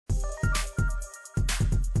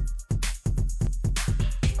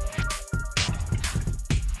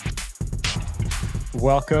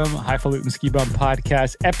welcome. Highfalutin Ski Bum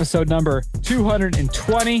Podcast, episode number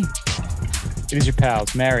 220. It is your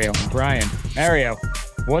pals, Mario and Brian. Mario,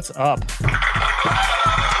 what's up?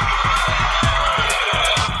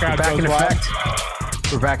 We're back in effect.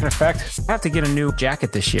 We're back in effect. I have to get a new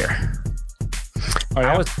jacket this year. Oh,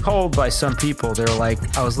 yeah? I was told by some people, they're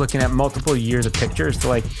like, I was looking at multiple years of pictures. They're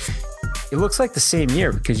like, it looks like the same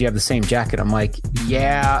year because you have the same jacket. I'm like,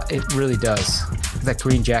 yeah, it really does. That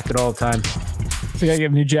green jacket all the time. So you gotta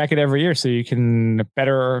get a new jacket every year so you can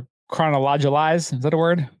better chronologize. Is that a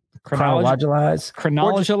word? Chronologize?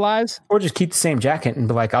 Or just keep the same jacket and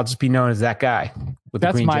be like, I'll just be known as that guy with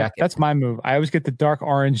the green jacket. That's my move. I always get the dark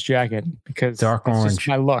orange jacket because dark orange. Just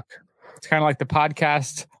my look. It's kind of like the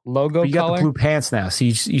podcast logo. You got the blue pants now, so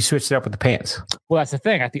you switched it up with the pants. Well, that's the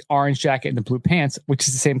thing. I got the orange jacket and the blue pants, which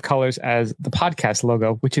is the same colors as the podcast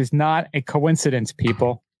logo, which is not a coincidence,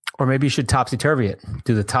 people. Or maybe you should topsy-turvy it.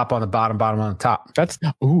 Do the top on the bottom, bottom on the top.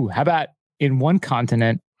 How about in one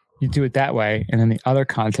continent, you do it that way, and then the other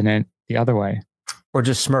continent, the other way. Or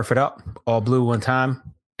just smurf it up. All blue one time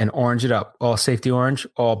and orange it up. All safety orange,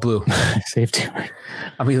 all blue. Safety orange.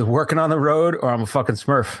 I'm either working on the road or I'm a fucking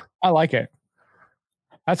smurf. I like it.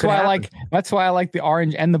 That's why I like the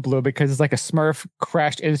orange and the blue, because it's like a smurf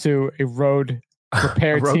crashed into a road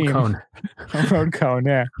repair team. Cone. A road cone,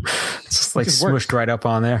 yeah. It's just like smushed right up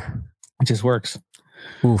on there. It just works.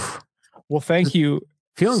 Oof. Well, thank you.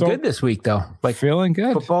 Feeling good this week, though. Like feeling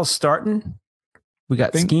good. Football's starting. We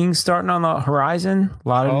got skiing starting on the horizon. A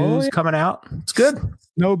lot of news coming out. It's good.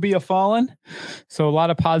 Snow be a falling. So a lot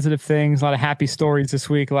of positive things, a lot of happy stories this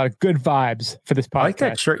week, a lot of good vibes for this podcast. I like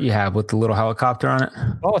that shirt you have with the little helicopter on it.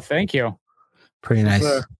 Oh, thank you. Pretty nice.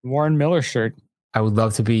 It's a Warren Miller shirt. I would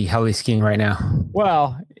love to be heli skiing right now.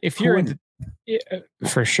 Well, if you're into,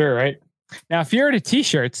 for sure, right? Now, if you're into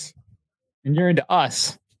t-shirts and you're into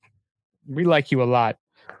us, we like you a lot.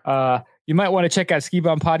 You might want to check out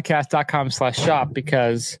skibumpodcast.com/shop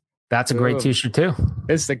because that's a great t-shirt too.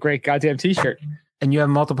 This is a great goddamn t-shirt. And you have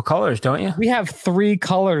multiple colors, don't you? We have 3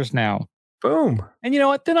 colors now. Boom. And you know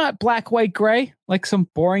what? They're not black, white, gray like some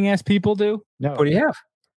boring ass people do. No. What do you have?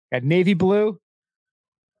 Got navy blue.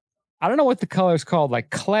 I don't know what the color is called, like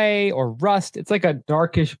clay or rust. It's like a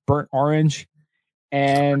darkish burnt orange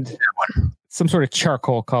and some sort of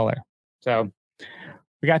charcoal color. So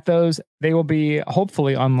we got those. They will be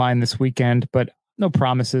hopefully online this weekend, but no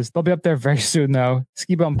promises. They'll be up there very soon, though.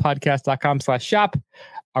 skibumpodcast.com/shop.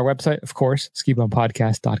 Our website, of course,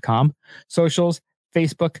 skibumpodcast.com. Socials,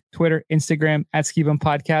 Facebook, Twitter, Instagram,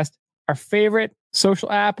 @skibumpodcast. Our favorite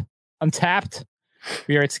social app, Untapped.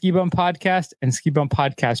 We are at Ski Bum Podcast and Ski Bum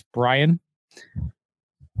Podcast Brian.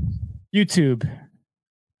 YouTube,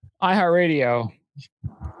 iHeartRadio,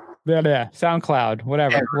 SoundCloud,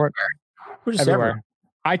 whatever. We're just everywhere.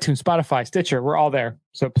 iTunes, Spotify, Stitcher, we're all there.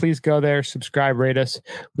 So please go there, subscribe, rate us.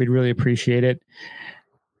 We'd really appreciate it.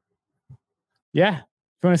 Yeah. If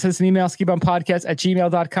you want to send us an email,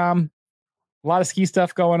 skibumpodcast@gmail.com. A lot of ski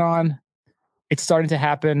stuff going on. It's starting to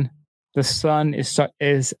happen. The sun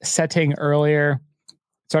is setting earlier.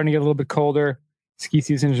 Starting to get a little bit colder. Ski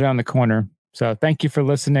season is around the corner. So thank you for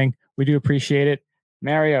listening. We do appreciate it.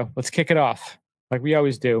 Mario, let's kick it off like we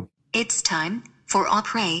always do. It's time for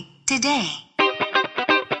Opry Today.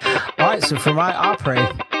 All right, so for my Opry,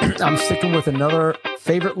 I'm sticking with another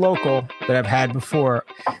favorite local that I've had before.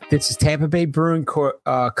 This is Tampa Bay Brewing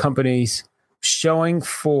Company's showing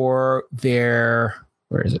for their,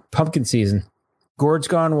 pumpkin season. Gourd's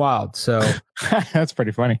Gone Wild. So that's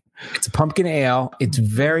pretty funny. It's a pumpkin ale. It's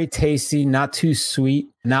very tasty, not too sweet,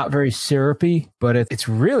 not very syrupy, but it's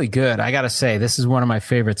really good. I got to say, this is one of my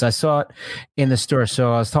favorites. I saw it in the store.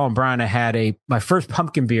 So I was telling Brian I had my first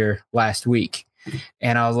pumpkin beer last week.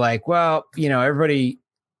 And I was like, well,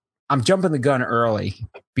 I'm jumping the gun early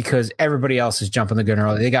because everybody else is jumping the gun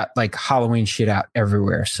early. They got like Halloween shit out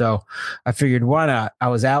everywhere. So I figured, why not? I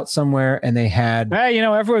was out somewhere and they had... Hey,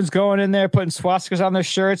 everyone's going in there, putting swastikas on their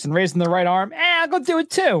shirts and raising the right arm. I'll go do it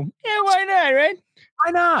too. Yeah, why not, right?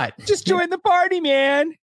 Why not? Just join the party,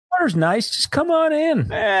 man. Water's nice. Just come on in.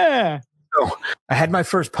 Yeah. So I had my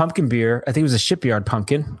first pumpkin beer. I think it was a Shipyard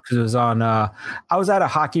pumpkin because it was on... I was at a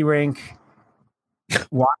hockey rink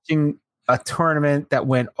watching a tournament that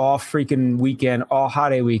went all freaking weekend, all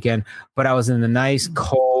hot day weekend, but I was in the nice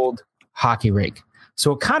cold hockey rink.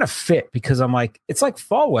 So it kind of fit because I'm like, it's like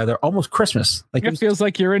fall weather, almost Christmas. Like it feels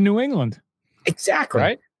like you're in New England. Exactly.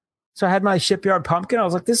 Right. So I had my Shipyard pumpkin. I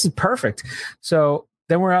was like, this is perfect. So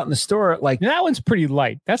then we're out in the store. Like that one's pretty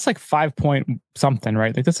light. That's like 5 point something,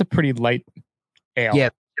 right? Like that's a pretty light ale. Yeah.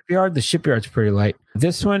 The Shipyard's pretty light.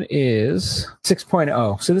 This one is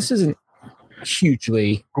 6.0. So this isn't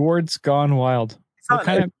hugely. Gourd's Gone Wild. It's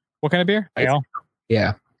What kind of beer? Ale.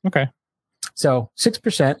 Yeah. Okay. So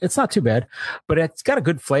 6%. It's not too bad, but it's got a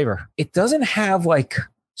good flavor. It doesn't have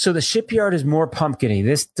so the Shipyard is more pumpkin-y.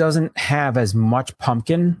 This doesn't have as much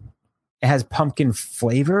pumpkin. It has pumpkin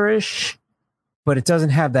flavor-ish, but it doesn't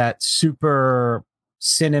have that super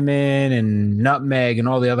cinnamon and nutmeg and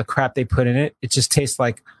all the other crap they put in it. It just tastes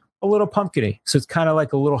like a little pumpkin-y. So it's kind of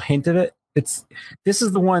like a little hint of it. This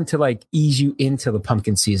is the one to ease you into the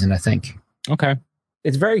pumpkin season, I think. Okay.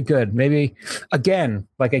 It's very good. Maybe, again,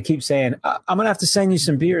 like I keep saying, I'm going to have to send you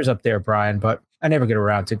some beers up there, Brian, but I never get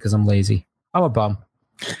around to it because I'm lazy. I'm a bum.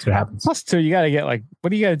 That's what happens. Plus, too, you got to get what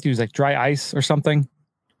do you got to do? Is dry ice or something?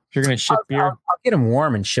 If you're going to ship beer? I'll get them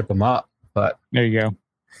warm and ship them up. But there you go.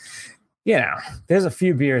 There's a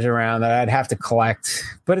few beers around that I'd have to collect,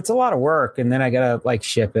 but it's a lot of work. And then I got to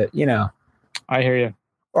ship it, I hear you.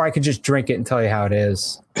 Or I could just drink it and tell you how it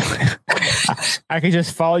is. I could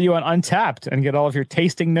just follow you on Untapped and get all of your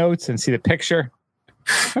tasting notes and see the picture.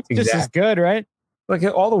 That's just as good, right?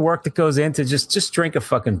 All the work that goes into just drink a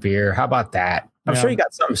fucking beer. How about that? I'm sure you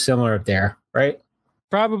got something similar up there, right?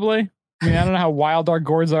 Probably. I mean, I don't know how wild our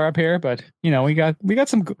gourds are up here, but we got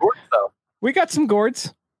some gourds though. We got some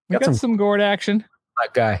gourds. We got some gourd action.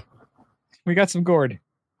 That guy. We got some gourd.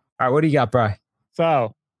 All right, what do you got, Bri?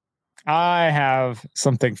 So, I have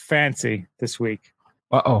something fancy this week.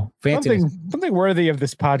 Fancy. Something worthy of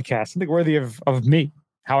this podcast. Something worthy of me.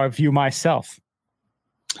 How I view myself.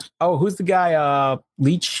 Oh, who's the guy?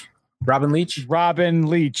 Leach? Robin Leach? Robin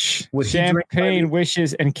Leach. With Champagne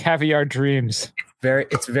Wishes and Caviar Dreams.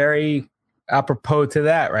 It's very apropos to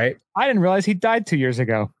that, right? I didn't realize he died 2 years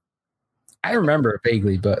ago. I remember it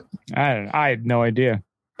vaguely, but I had no idea.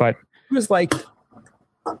 But it was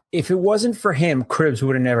if it wasn't for him, Cribs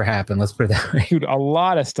would have never happened. Let's put it that way. Dude, a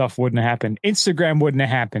lot of stuff wouldn't have happened. Instagram wouldn't have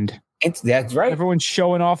happened. That's right. Everyone's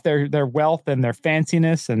showing off their wealth and their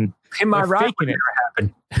fanciness, and Pimp My Ride would never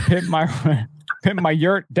happen. Pimp My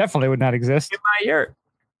Yurt definitely would not exist. Pimp My Yurt.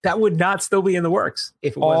 That would not still be in the works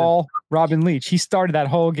if it wasn't. Robin Leach. He started that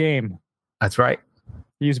whole game. That's right.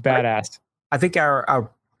 He was badass. I think our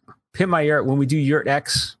Pimp My Yurt, when we do Yurt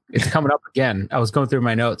X, it's coming up again. I was going through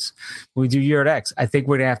my notes. When we do Yurt X, I think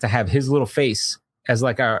we're going to have his little face as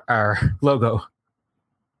our logo.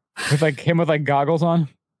 With him with goggles on?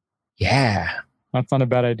 Yeah. That's not a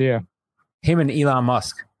bad idea. Him and Elon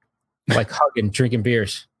Musk, hugging, drinking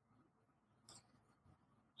beers.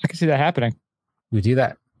 I can see that happening. We do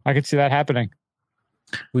that. I could see that happening.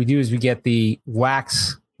 What we do is we get the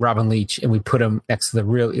wax Robin Leach and we put him next to the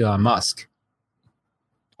real Elon Musk.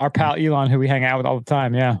 Our pal Elon, who we hang out with all the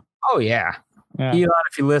time, yeah. Oh, yeah. Elon,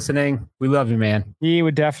 if you're listening, we love you, man. He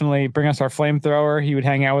would definitely bring us our flamethrower. He would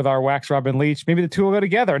hang out with our wax Robin Leach. Maybe the two will go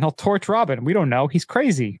together and he'll torch Robin. We don't know. He's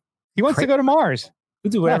crazy. He wants to go to Mars.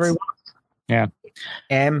 He'll do whatever he wants. Yeah.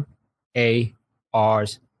 M-A-R-S.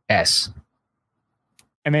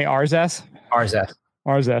 M-A-R-S? R-S.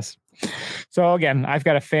 R-S. So again, I've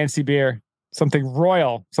got a fancy beer, something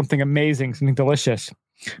royal, something amazing, something delicious.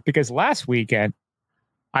 Because last weekend,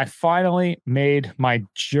 I finally made my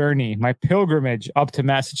journey, my pilgrimage up to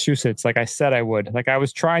Massachusetts, like I said I would, like I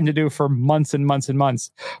was trying to do for months and months and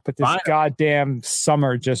months. But this goddamn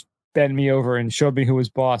summer just bent me over and showed me who was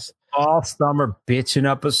boss. All summer bitching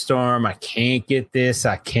up a storm. I can't get this.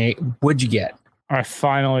 I can't. What'd you get? I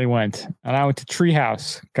finally went, and I went to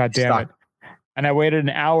Treehouse. God damn it! And I waited an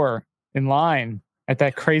hour in line at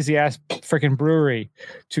that crazy ass freaking brewery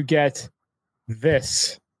to get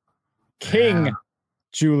this King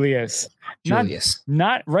Julius.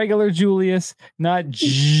 Not regular Julius, not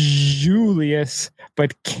Julius,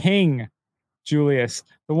 but King Julius,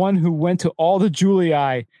 the one who went to all the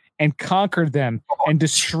Julii and conquered them and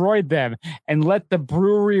destroyed them and let the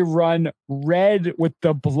brewery run red with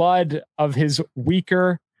the blood of his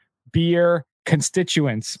weaker beer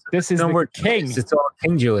constituents. This is the king. It's all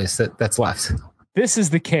King Julius that's left. This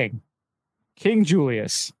is the king. King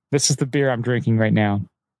Julius. This is the beer I'm drinking right now.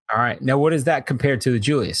 All right. Now, what is that compared to the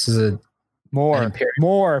Julius? Is it more,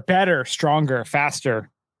 better, stronger,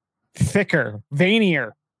 faster, thicker,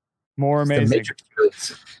 veinier, more amazing?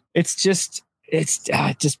 It's just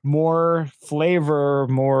more flavor,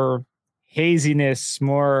 more haziness,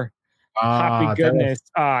 more hoppy goodness.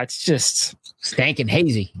 It's just stankin'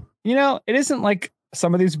 hazy. It isn't like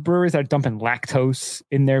some of these breweries are dumping lactose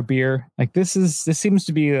in their beer. Like this seems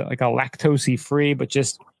to be like a lactose free, but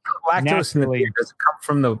just lactose in the beer. Does it come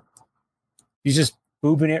from you just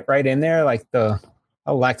boobing it right in there like the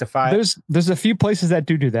lactify? There's a few places that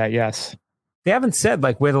do that. Yes. They haven't said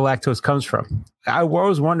where the lactose comes from. I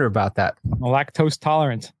always wonder about that. Lactose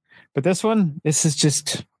tolerant. But this is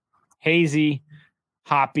just hazy,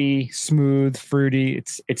 hoppy, smooth, fruity.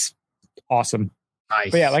 It's awesome.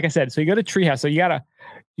 Nice. But yeah, like I said, so you go to Treehouse. So you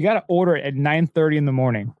gotta order it at 9:30 in the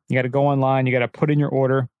morning. You gotta go online. You gotta put in your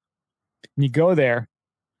order. And you go there,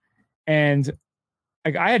 and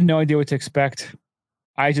like I had no idea what to expect.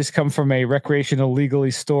 I just come from a recreational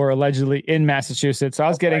legally store allegedly in Massachusetts. So I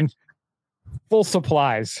was getting full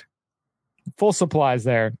supplies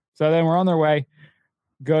there. So then we're on their way.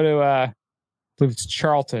 Go to I believe it's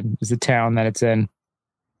Charlton is the town that it's in.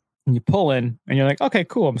 And you pull in and you're like, okay,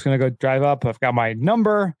 cool. I'm just gonna go drive up. I've got my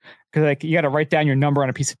number. Because like you gotta write down your number on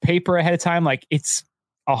a piece of paper ahead of time. Like it's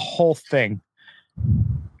a whole thing.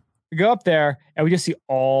 We go up there and we just see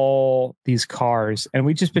all these cars. And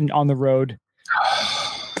we've just been on the road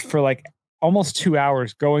for like almost 2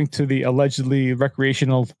 hours going to the allegedly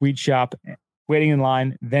recreational weed shop, waiting in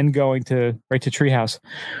line, then going right to Treehouse.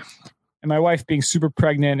 And my wife being super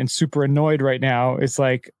pregnant and super annoyed right now, it's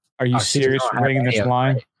like, are you serious waiting in this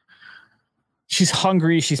line? Right. She's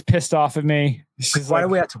hungry. She's pissed off at me. She's why do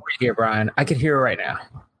we have to wait here, Brian? I could hear her right now.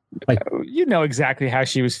 Like, you know exactly how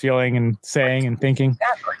she was feeling and saying and thinking.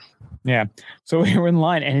 Exactly. Yeah. So we were in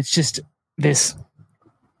line and it's just this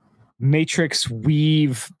matrix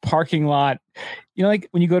weave parking lot. You know, like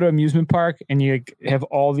when you go to amusement park and you have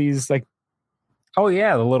all these like, oh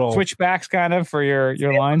yeah, the little switchbacks kind of for your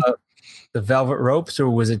line. The velvet ropes, or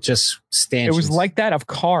was it just stanchions? It was like that of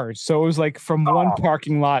cars. So it was like from one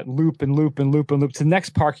parking lot, loop and loop and loop and loop to the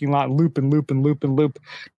next parking lot, loop and loop and loop and loop.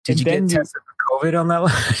 Did you get tested for COVID on that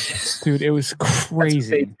line? Dude, it was crazy.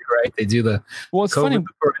 They do, right? They do the it's COVID funny,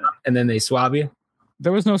 and then they swab you.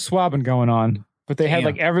 There was no swabbing going on, but they had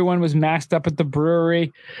like everyone was masked up at the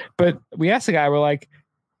brewery. But we asked the guy, we're like,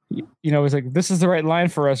 you know, it was like, this is the right line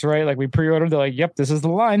for us, right? Like we pre-ordered. They're like, yep, this is the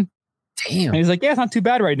line. Damn. And he's like, yeah, it's not too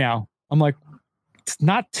bad right now. I'm like, it's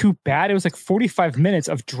not too bad. It was like 45 minutes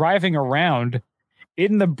of driving around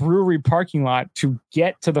in the brewery parking lot to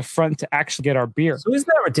get to the front to actually get our beer. So isn't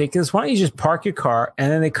that ridiculous? Why don't you just park your car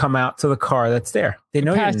and then they come out to the car that's there? They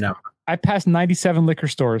know your number. I passed 97 liquor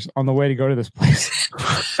stores on the way to go to this place.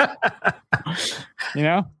 You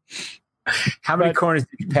know? How many corners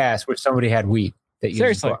did you pass where somebody had weed? That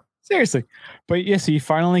you Seriously. But yeah, so you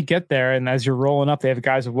finally get there, and as you're rolling up, they have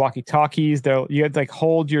guys with walkie-talkies. You have to like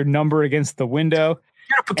hold your number against the window.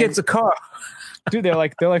 Get up against the car. Dude, they're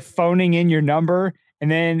like phoning in your number, and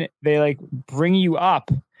then they like bring you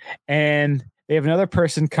up, and they have another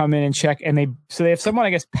person come in and check, and they have someone,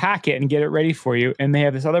 I guess, pack it and get it ready for you, and they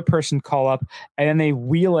have this other person call up, and then they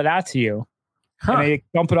wheel it out to you. And they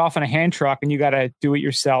dump it off in a hand truck, and you got to do it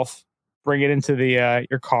yourself. Bring it into the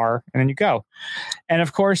your car, and then you go. And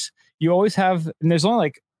of course, you always have, and there's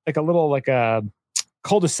only like a little like a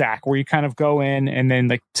cul-de-sac where you kind of go in, and then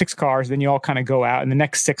like 6 cars, then you all kind of go out, and the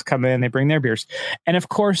next 6 come in, they bring their beers. And of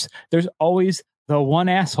course, there's always the one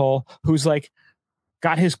asshole who's like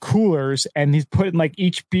got his coolers and he's putting like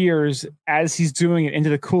each beers as he's doing it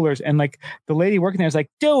into the coolers. And like the lady working there is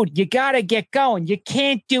like, dude, you got to get going. You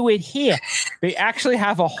can't do it here. They actually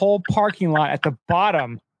have a whole parking lot at the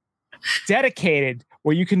bottom dedicated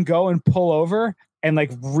where you can go and pull over and like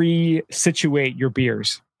resituate your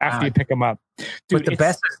beers after you pick them up. Dude, but the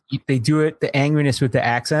best is they do it, the angriness with the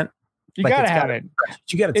accent. You gotta have it.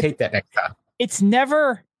 You gotta take that next time. It's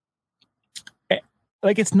never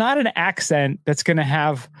like, it's not an accent that's gonna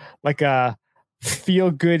have like a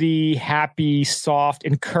feel-goody, happy, soft,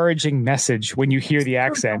 encouraging message when you hear the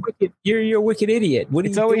accent. You're a wicked idiot. What are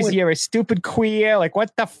it's you always doing? You're a stupid queer. Like,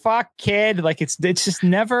 what the fuck, kid? Like, it's just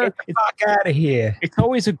never. Get the fuck out of here. It's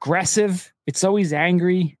always aggressive. It's always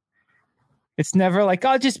angry. It's never like,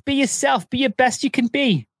 oh, just be yourself. Be your best you can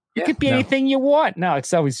be. You can be anything you want. No,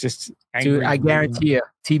 it's always just angry. Dude, I guarantee you,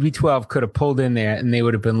 TB12 could have pulled in there and they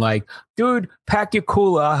would have been like, dude, pack your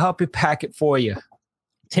cooler. I'll help you pack it for you.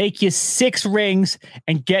 Take your 6 rings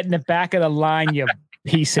and get in the back of the line, you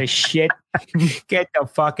piece of shit. Get the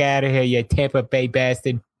fuck out of here, you Tampa Bay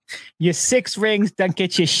bastard. Your 6 rings don't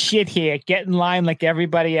get your shit here. Get in line like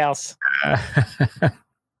everybody else.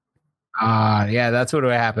 Yeah, that's what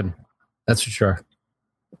would happen. That's for sure.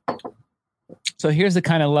 So here's the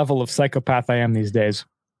kind of level of psychopath I am these days.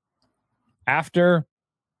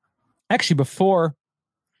 Before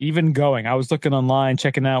even going, I was looking online,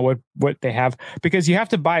 checking out what they have, because you have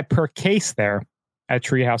to buy per case there at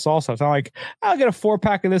Treehouse also. It's not like, I'll get a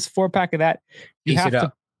 4-pack of this, 4-pack of that. You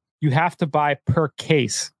have to buy per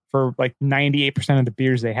case for like 98% of the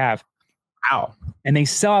beers they have. Wow. And they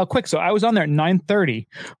sell out quick. So I was on there at 9:30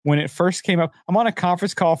 when it first came up. I'm on a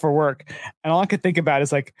conference call for work, and all I could think about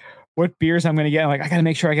is like, what beers I'm going to get. I'm like, I got to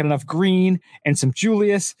make sure I get enough green and some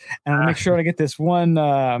Julius, and I'll make sure I get this one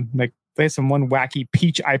like They have some one wacky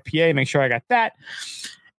peach IPA. Make sure I got that.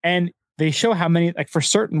 And they show how many, like for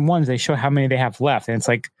certain ones, they show how many they have left. And it's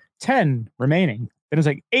like 10 remaining. Then it's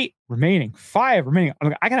like 8 remaining, 5 remaining. I'm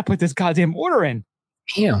like, I got to put this goddamn order in.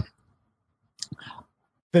 Damn.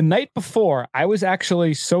 The night before, I was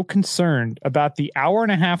actually so concerned about the hour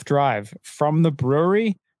and a half drive from the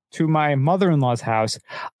brewery to my mother-in-law's house.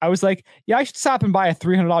 I was like, yeah, I should stop and buy a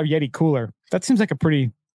 $300 Yeti cooler. That seems like a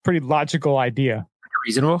pretty logical idea.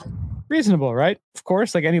 Reasonable, right? Of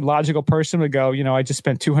course, like any logical person would go, I just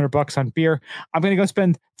spent $200 on beer. I'm going to go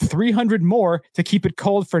spend $300 more to keep it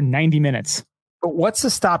cold for 90 minutes. But what's to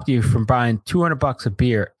stop you from buying $200 of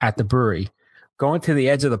beer at the brewery, going to the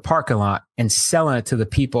edge of the parking lot and selling it to the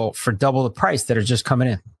people for double the price that are just coming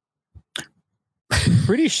in?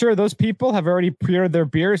 Pretty sure those people have already pre-ordered their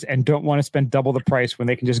beers and don't want to spend double the price when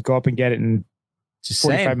they can just go up and get it in just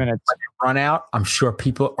 45 minutes. When they run out, I'm sure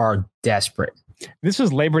people are desperate. This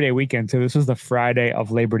was Labor Day weekend, too. This was the Friday of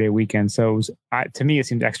Labor Day weekend. So it was, to me, it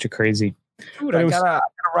seemed extra crazy. Dude, I gotta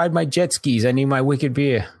ride my jet skis. I need my wicked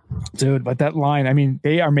beer. Dude, but that line, I mean,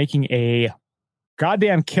 they are making a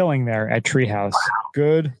goddamn killing there at Treehouse. Wow.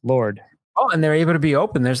 Good Lord. Oh, and they're able to be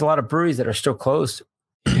open. There's a lot of breweries that are still closed.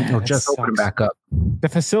 Yeah, or just open back up. The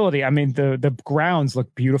facility, I mean, the grounds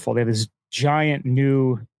look beautiful. They have this giant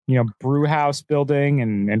new, brew house building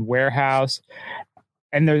and warehouse.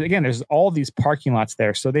 And there's all these parking lots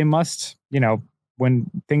there. So they must,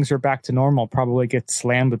 when things are back to normal, probably get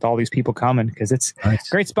slammed with all these people coming because it's a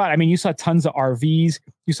great spot. I mean, you saw tons of RVs.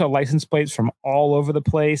 You saw license plates from all over the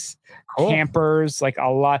place, campers, like a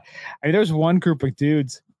lot. I mean, there's one group of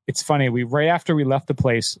dudes. It's funny. Right after we left the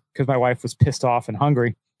place, because my wife was pissed off and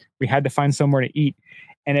hungry, we had to find somewhere to eat.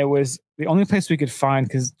 And it was the only place we could find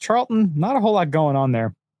because Charlton, not a whole lot going on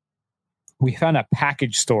there. We found a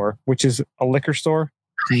package store, which is a liquor store.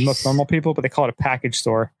 Most normal people, but they call it a package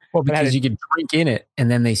store. Well, because you can drink in it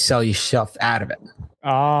and then they sell you stuff out of it.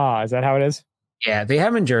 Ah, is that how it is? Yeah, they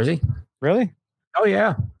have in Jersey. Really? Oh,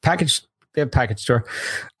 yeah. They have package store.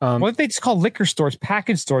 What if they just call liquor stores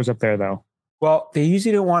package stores up there, though? Well, they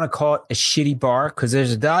usually don't want to call it a shitty bar because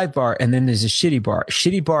there's a dive bar and then there's a shitty bar. A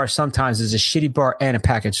shitty bar sometimes is a shitty bar and a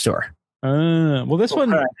package store. Well, this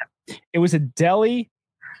one, it was a deli,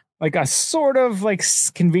 like a sort of like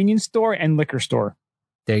convenience store and liquor store.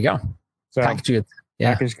 There you go. So packaged goods.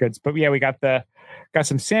 Yeah. Packaged goods. But yeah, we got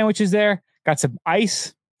some sandwiches there, got some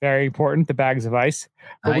ice. Very important, the bags of ice.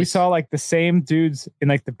 But we saw like the same dudes in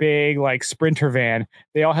like the big like Sprinter van.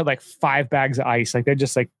 They all had like 5 bags of ice. Like they're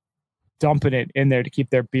just like dumping it in there to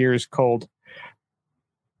keep their beers cold.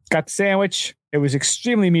 Got the sandwich. It was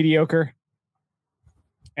extremely mediocre.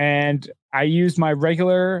 And I used my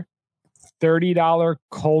regular $30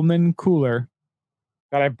 Coleman cooler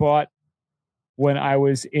that I bought when I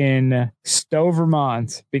was in Stowe,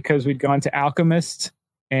 Vermont, because we'd gone to Alchemist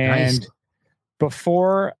and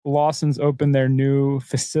before Lawson's opened their new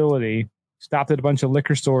facility, stopped at a bunch of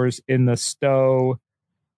liquor stores in the Stowe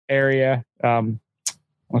area.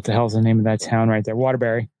 What the hell is the name of that town right there?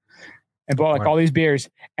 Waterbury. And bought like all these beers.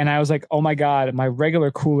 And I was like, oh my God, my regular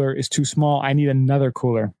cooler is too small. I need another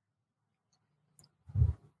cooler.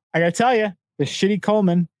 I got to tell you, the shitty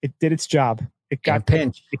Coleman, it did its job. It got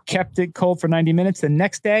pinch. It kept it cold for 90 minutes. The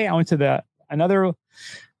next day, I went to another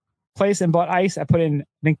place and bought ice. I put in,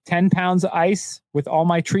 I think, 10 pounds of ice with all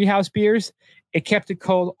my Treehouse beers. It kept it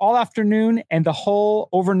cold all afternoon and the whole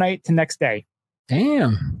overnight to next day.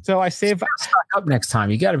 Damn. So I saved. Stock up next time.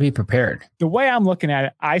 You got to be prepared. The way I'm looking at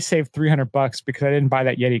it, I saved $300 because I didn't buy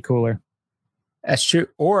that Yeti cooler. That's true.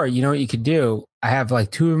 Or you know what you could do? I have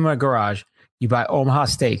like 2 in my garage. You buy Omaha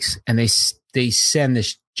Steaks and they send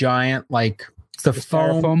this giant like the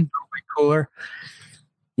foam cooler.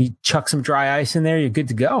 You chuck some dry ice in there, you're good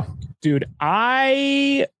to go. Dude,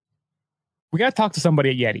 we got to talk to somebody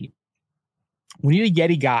at Yeti. We need a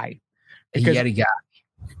Yeti guy.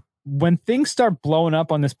 When things start blowing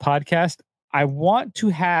up on this podcast, I want to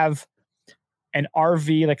have an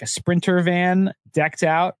RV, like a Sprinter van decked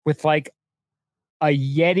out with like a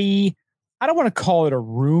Yeti. I don't want to call it a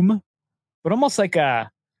room, but almost like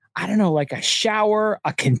like a shower,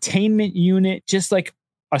 a containment unit, just like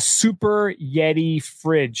a super Yeti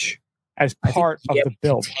fridge as part of the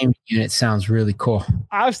build. Containment unit sounds really cool.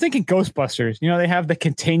 I was thinking Ghostbusters. They have the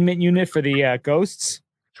containment unit for the ghosts.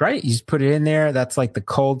 That's right. You just put it in there. That's like the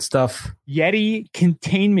cold stuff. Yeti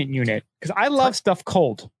containment unit. Because I love stuff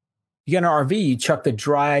cold. You got an RV, you chuck the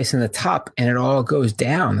dry ice in the top and it all goes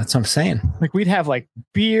down. That's what I'm saying. Like we'd have like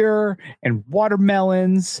beer and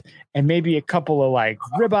watermelons and maybe a couple of like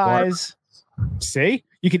ribeyes. See?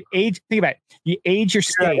 You could think about it. You age your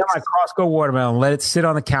steaks. I got my Costco watermelon, let it sit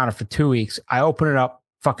on the counter for 2 weeks. I open it up,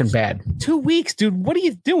 fucking bad. 2 weeks, dude. What are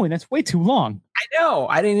you doing? That's way too long. I know.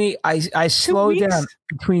 I didn't eat. I slowed down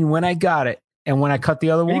between when I got it and when I cut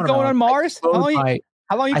the other one. Are you going on Mars? How long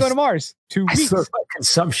are you going to Mars? 2 weeks. I slowed my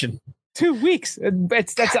consumption. 2 weeks.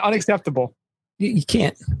 That's unacceptable. You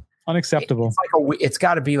can't. Unacceptable. It's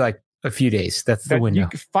got to be like a few days. That's the window.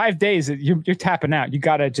 5 days. You're tapping out. You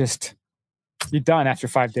got to just. You're done after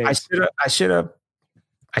 5 days. I should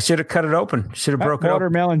have cut it open. Should have broke it open.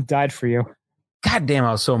 Watermelon died for you. God damn,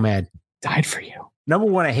 I was so mad. Died for you. Number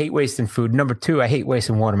one, I hate wasting food. Number two, I hate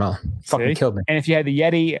wasting watermelon. Fucking killed me. And if you had the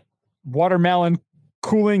Yeti watermelon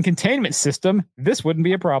cooling containment system, this wouldn't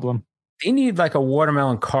be a problem. They need like a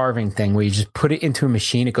watermelon carving thing where you just put it into a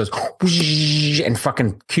machine. It goes and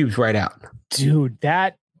fucking cubes right out. Dude,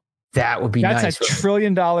 that would be nice. That's $1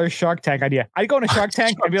 trillion Shark Tank idea. I'd go in a Shark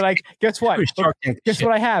Tank and be like, guess what? Guess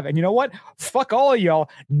what I have? And you know what? Fuck all of y'all.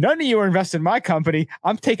 None of you are invested in my company.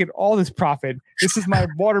 I'm taking all this profit. This is my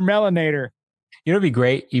watermelonator. You know what'd be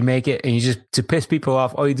great? You make it and you just, to piss people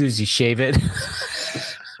off, all you do is you shave it.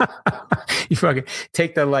 You fucking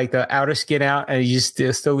take the outer skin out and you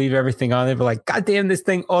just still leave everything on there. But like, God damn, this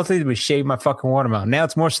thing, all it did was shave my fucking watermelon. Now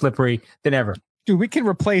it's more slippery than ever. Dude, we can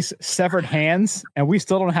replace severed hands and we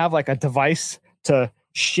still don't have like a device to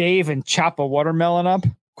shave and chop a watermelon up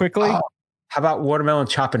quickly. Oh, how about watermelon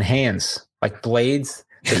chopping hands? Like blades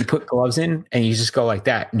that you put gloves in and you just go like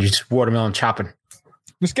that and you just watermelon chopping.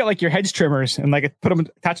 Just get like your hedge trimmers and like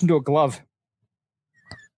attach them to a glove.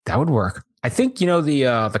 That would work. I think,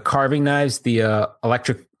 the carving knives, the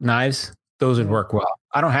electric knives, those would work well.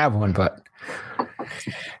 I don't have one, but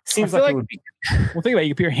seems like it would be. Well, think about it.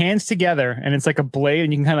 You put your hands together and it's like a blade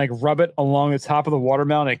and you can kind of like rub it along the top of the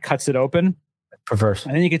watermelon and it cuts it open. Perverse.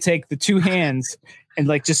 And then you could take the two hands and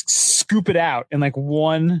like just scoop it out in like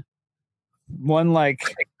one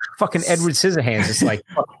like fucking Edward Scissorhands. It's like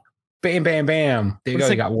bam, bam, bam. There you go.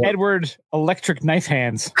 Like you got Edward electric knife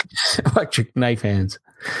hands. Electric knife hands.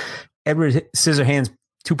 Edward Scissorhands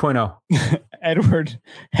 2.0. Edward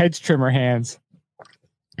hedge trimmer hands.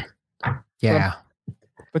 Yeah.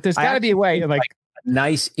 But there's got to be a way. Like a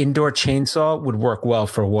nice indoor chainsaw would work well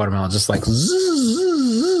for a watermelon. Just like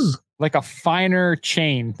like a finer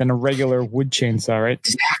chain than a regular wood chainsaw, right?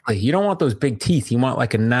 Exactly. You don't want those big teeth. You want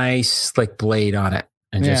like a nice like blade on it.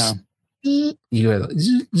 And just you go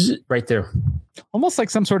right there. Almost like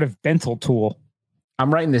some sort of dental tool.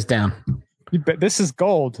 I'm writing this down. This is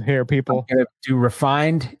gold here, people. I'm gonna do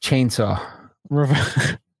refined chainsaw.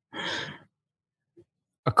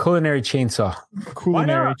 A culinary chainsaw.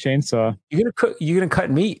 Culinary chainsaw. You're gonna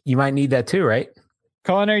cut meat. You might need that too, right?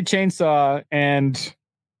 Culinary chainsaw and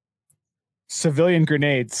civilian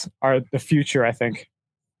grenades are the future, I think.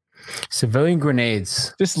 Civilian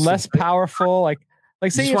grenades. Just less powerful. Like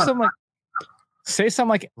say you have some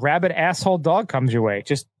like rabid asshole dog comes your way.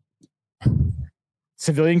 Just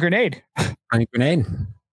civilian grenade. Grenade.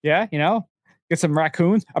 Yeah, get some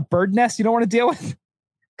raccoons, a bird nest you don't want to deal with.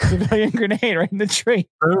 Civilian grenade right in the tree.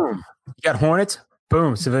 Boom. You got hornets?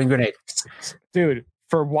 Boom. Civilian grenade. Dude,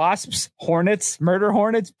 for wasps, hornets, murder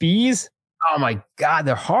hornets, bees. Oh my God,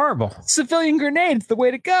 they're horrible. Civilian grenade, it's the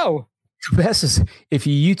way to go. The best is if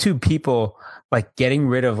you YouTube people like getting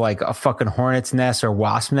rid of like a fucking hornet's nest or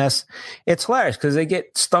wasp nest, it's hilarious because they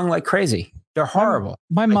get stung like crazy. They're horrible.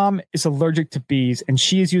 My mom is allergic to bees and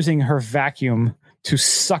she is using her vacuum to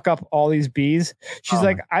suck up all these bees. She's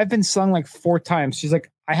like, I've been stung like 4 times. She's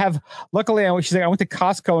like, luckily, she's like, I went to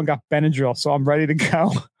Costco and got Benadryl, so I'm ready to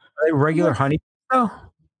go. Are they regular honey? No.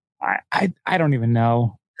 I don't even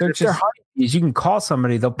know. They're honeybees. You can call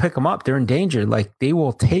somebody, they'll pick them up. They're in danger. Like they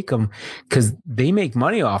will take them because they make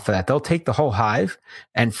money off of that. They'll take the whole hive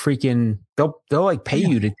and freaking, they'll like pay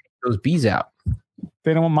you to take those bees out.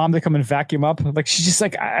 They don't want mom to come and vacuum up. Like she's just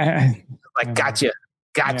like, gotcha.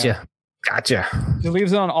 She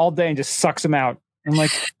leaves it on all day and just sucks them out. I'm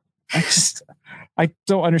like, I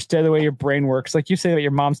don't understand the way your brain works. Like you say that your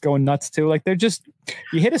mom's going nuts too. Like they're just,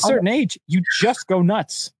 you hit a certain age, you just go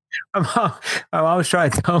nuts. My mom was trying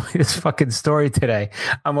to tell me this fucking story today.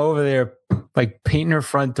 I'm over there like painting her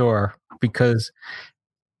front door because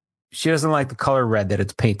she doesn't like the color red that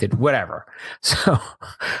it's painted, whatever. So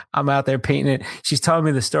I'm out there painting it. She's telling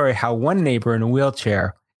me the story how one neighbor in a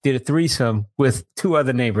wheelchair did a threesome with 2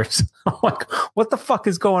 other neighbors. I'm like, what the fuck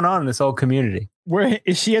is going on in this whole community? Where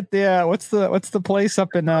is she at the what's the place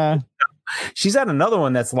up in She's at another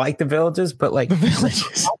one that's like the Villages, but like the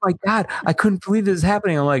Villages. Oh my God, I couldn't believe this is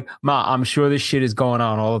happening. I'm like, Ma, I'm sure this shit is going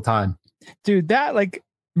on all the time. Dude, that like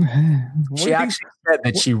She actually said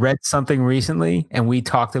that she read something recently, and we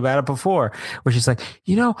talked about it before, where she's like,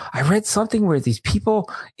 I read something where these people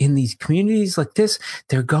in these communities like this,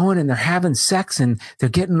 they're going and they're having sex and they're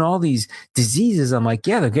getting all these diseases. I'm like,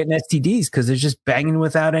 yeah, they're getting STDs because they're just banging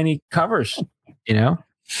without any covers, Yeah.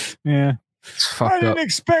 It's fucked I didn't up.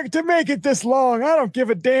 expect to make it this long. I don't give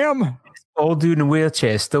a damn. Old dude in a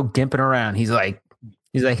wheelchair is still gimping around. He's like,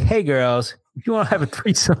 hey girls, if you want to have a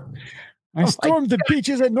threesome. I stormed the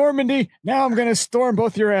beaches at Normandy. Now I'm going to storm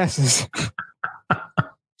both your asses.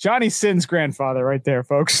 Johnny Sin's grandfather right there,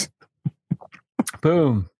 folks.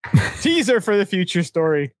 Boom. Teaser for the future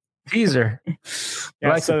story. Teaser.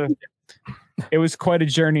 Yeah, so it was quite a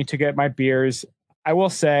journey to get my beers. I will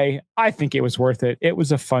say, I think it was worth it. It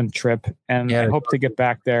was a fun trip, and I hope to get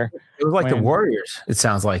back there. It was like the Warriors, it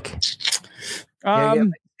sounds like.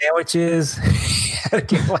 Sandwiches.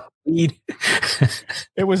 Get like weed.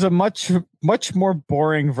 It was a much more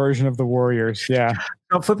boring version of the Warriors. Yeah.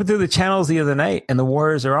 I'm flipping through the channels the other night, and the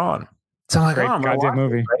Warriors are on. So I'm like, great goddamn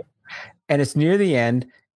movie. Right? And it's near the end,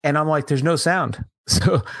 and I'm like, there's no sound.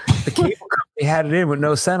 So the cable company had it in with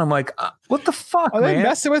no sound. I'm like, what the fuck, Are man? they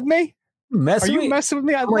messing with me? Are you messing with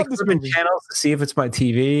me? I love this movie. Channels to see if it's my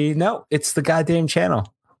TV. No, it's the goddamn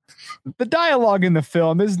channel. The dialogue in the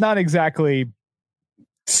film is not exactly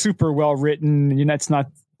super well written. It's not.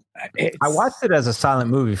 I watched it as a silent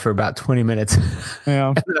movie for about 20 minutes. Yeah.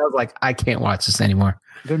 And then I was like, I can't watch this anymore.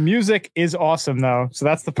 The music is awesome, though. So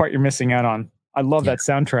that's the part you're missing out on. I love that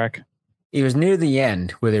soundtrack. It was near the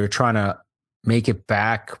end where they were trying to make it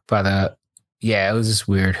back by the. Yeah, it was just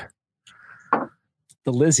weird.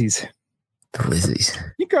 The Lizzies.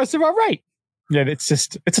 You guys are all right. Yeah, it's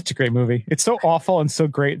such a great movie. It's so awful and so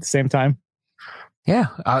great at the same time. Yeah,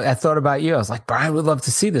 I thought about you. I was like, Brian would love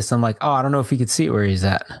to see this. I'm like, I don't know if he could see it where he's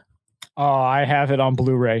at. Oh, I have it on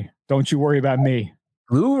Blu-ray. Don't you worry about me.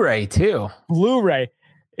 Blu-ray too. Blu-ray.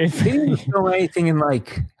 If they didn't show anything in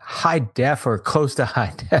like high def or close to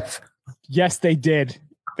high def. Yes, they did.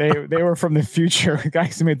 They were from the future. The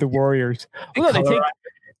guys who made the Warriors. Well,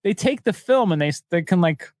 they take the film and they can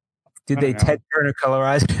like. Did they Ted Turner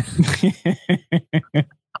colorize it?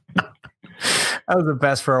 That was the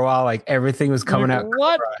best for a while. Like everything was coming out.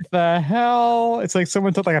 What the hell? It's like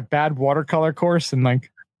someone took like a bad watercolor course and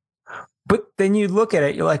like. But then you look at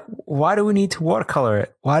it, you're like, why do we need to watercolor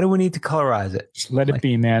it? Why do we need to colorize it? Just let it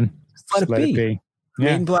be, man. Just let it be.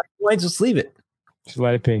 Yeah. In black and white, just leave it. Just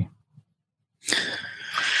let it be.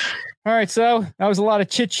 All right, so that was a lot of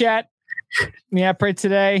chit chat in the app right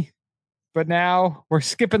today. But now we're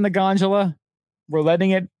skipping the gondola. We're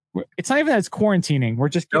letting it. It's not even that it's quarantining. We're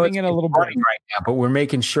just giving it a little break right now. But we're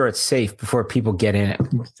making sure it's safe before people get in it.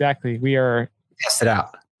 Exactly. We are test it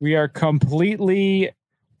out. We are completely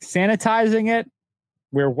sanitizing it.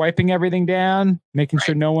 We're wiping everything down, making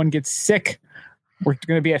sure no one gets sick. We're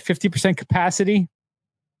going to be at 50% capacity.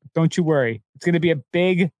 Don't you worry. It's going to be a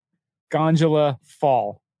big gondola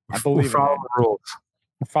fall. I believe we're following the rules.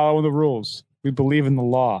 We're following the rules. We believe in the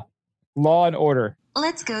law. Law and order.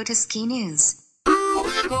 Let's go to ski news.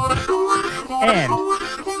 And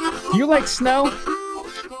do you like snow?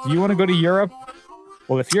 Do you want to go to Europe?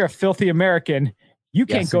 Well, if you're a filthy American, you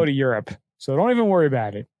can't go to Europe. So don't even worry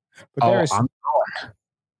about it. But I'm going.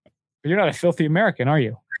 But you're not a filthy American, are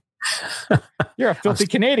you? You're a filthy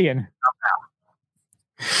Canadian.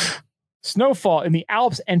 Snowfall in the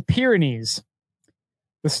Alps and Pyrenees.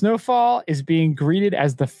 The snowfall is being greeted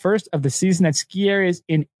as the first of the season at ski areas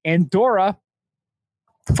in Andorra.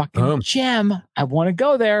 Fucking gem. I want to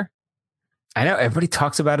go there. I know. Everybody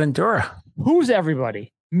talks about Andorra. Who's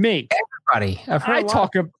everybody? Me. Everybody.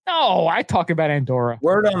 I talk about Andorra.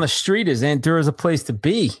 Word on the street is Andorra's a place to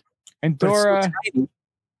be. Andorra.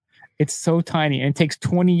 It's so tiny. And it takes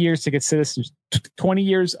 20 years to get citizenship. 20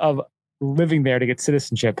 years of living there to get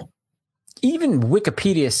citizenship. Even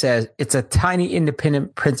Wikipedia says it's a tiny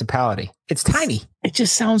independent principality. It's tiny. It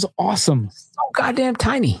just sounds awesome. So goddamn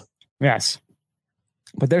tiny. Yes.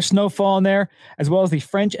 But there's snowfall in there, as well as the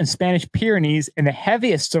French and Spanish Pyrenees, and the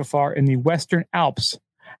heaviest so far in the Western Alps.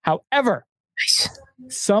 However,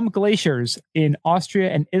 some glaciers in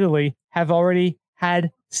Austria and Italy have already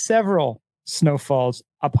had several snowfalls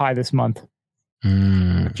up high this month.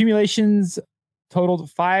 Accumulations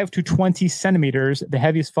totaled 5 to 20 centimeters. The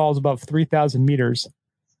heaviest falls above 3,000 meters.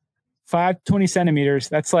 5 to 20 centimeters.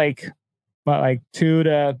 That's like 2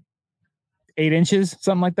 to 8 inches,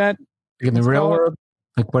 something like that. In the real world?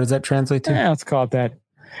 Like, what does that translate to? Yeah, let's call it that.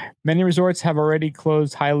 Many resorts have already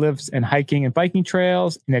closed high lifts and hiking and biking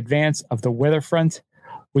trails in advance of the weather front,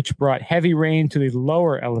 which brought heavy rain to the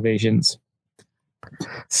lower elevations.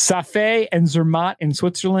 Safé and Zermatt in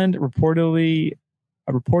Switzerland reportedly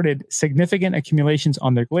reported significant accumulations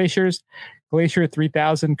on their glaciers. Glacier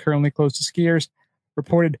 3000, currently closed to skiers,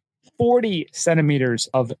 reported 40 centimeters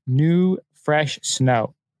of new, fresh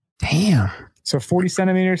snow. Damn. So 40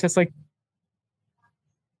 centimeters, that's like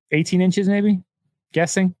 18 inches, maybe?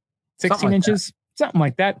 Guessing. 16 like inches, something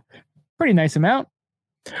like that. Pretty nice amount.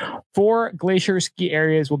 4 glacier ski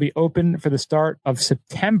areas will be open for the start of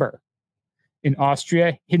September in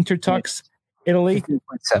Austria, Hintertux, Italy,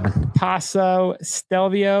 7. Passo,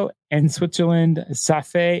 Stelvio, and Switzerland,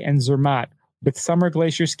 Safé and Zermatt, with summer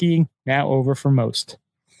glacier skiing now over for most.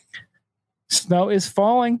 Snow is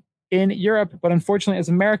falling in Europe, but unfortunately, as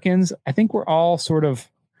Americans, I think we're all sort of.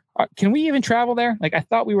 Can we even travel there? Like, I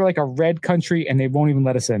thought we were like a red country, and they won't even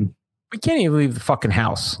let us in. We can't even leave the fucking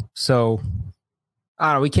house. So, I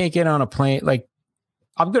don't know. We can't get on a plane. Like,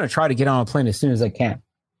 I'm going to try to get on a plane as soon as I can.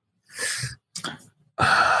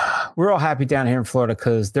 We're all happy down here in Florida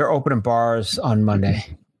because they're opening bars on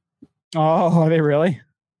Monday. Oh, are they really?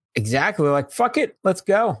 Exactly. Like, fuck it. Let's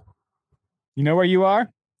go. You know where you are?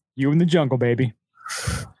 You in the jungle, baby.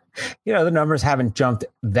 You know, the numbers haven't jumped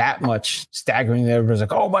that much staggeringly. Everyone's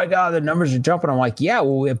like, oh my God, the numbers are jumping. I'm like, yeah,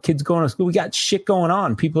 well, we have kids going to school. We got shit going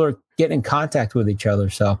on. People are getting in contact with each other.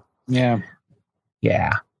 So, yeah.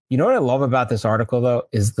 You know what I love about this article, though,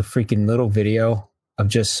 is the freaking little video of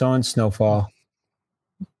just sowing snowfall.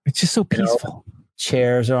 It's just so peaceful. You know,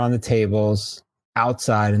 chairs are on the tables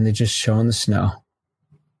outside and they're just showing the snow.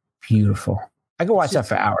 Beautiful. I could watch that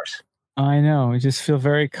for hours. I know. I just feel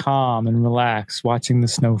very calm and relaxed watching the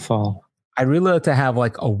snowfall. I'd really like to have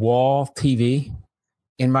like a wall TV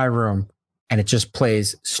in my room and it just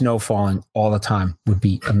plays snow falling all the time. Would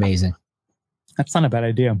be amazing. That's not a bad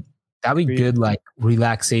idea. That'd be good, like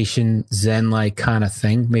relaxation, Zen-like kind of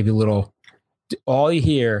thing. Maybe a little, all you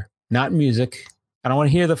hear, not music. I don't want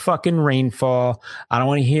to hear the fucking rainfall. I don't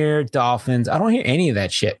want to hear dolphins. I don't hear any of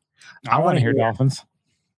that shit. I want to hear dolphins.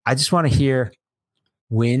 I just want to hear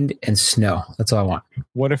wind and snow. That's all I want.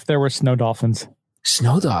 What if there were snow dolphins?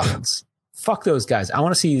 Snow dolphins. Fuck those guys. I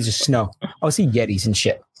want to see just snow. I want to see Yetis and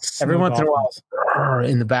shit. Snow Every once dolphins. in a while,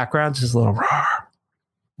 in the background, just a little.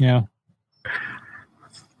 Yeah.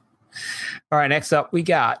 All right, next up, we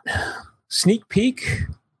got Sneak Peek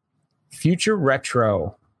Future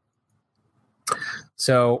Retro.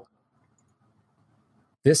 So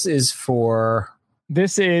this is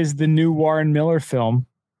the new Warren Miller film.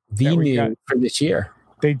 The new for this year.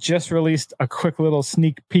 They just released a quick little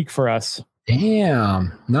sneak peek for us.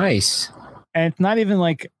 Damn, nice. And it's not even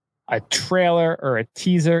like a trailer or a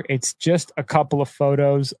teaser. It's just a couple of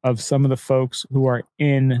photos of some of the folks who are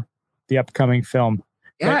in the upcoming film.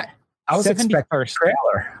 Yeah, I was expecting a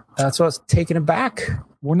trailer. That's what I was taken aback.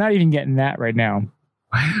 We're not even getting that right now.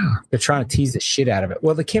 Wow. They're trying to tease the shit out of it.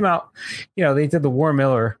 Well, they came out, they did the Warren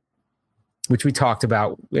Miller, which we talked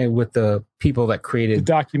about with the people that created the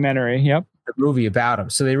documentary. Yep. The movie about him.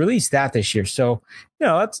 So they released that this year. So,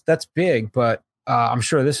 that's big, but I'm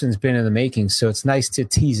sure this one's been in the making. So it's nice to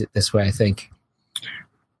tease it this way, I think.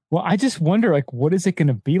 Well, I just wonder, what is it going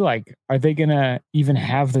to be like? Are they going to even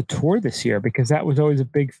have the tour this year? Because that was always a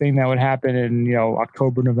big thing that would happen in,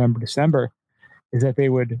 October, November, December, is that they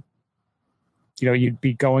would, you'd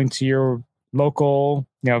be going to your local,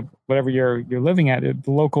 whatever you're living at,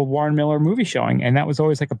 the local Warren Miller movie showing. And that was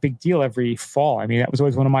always like a big deal every fall. I mean, that was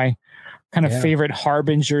always one of my kind of favorite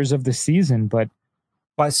harbingers of the season. But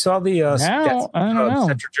I saw the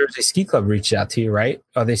Central Jersey Ski Club reached out to you, right?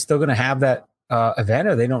 Are they still going to have that event,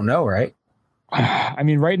 or they don't know, right? I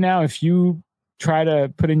mean, right now, if you try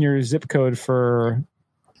to put in your zip code for,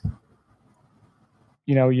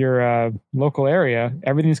 your local area,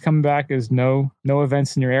 everything's coming back as no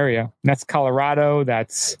events in your area. And that's Colorado,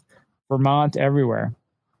 that's Vermont, everywhere.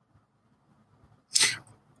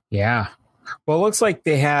 Yeah. Well, it looks like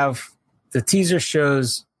they have the teaser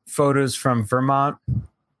shows photos from Vermont,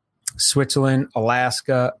 Switzerland,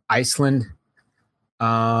 Alaska, Iceland.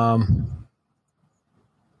 Yeah,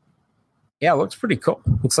 it looks pretty cool.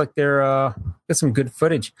 Looks like they're got some good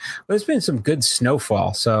footage. But there's been some good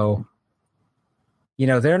snowfall, so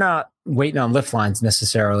they're not waiting on lift lines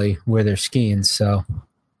necessarily where they're skiing. So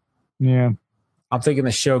yeah, I'm thinking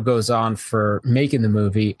the show goes on for making the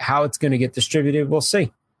movie. How it's going to get distributed, we'll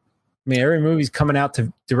see. I mean, every movie's coming out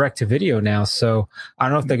to direct to video now, so I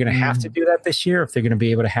don't know if they're going to have to do that this year, if they're going to be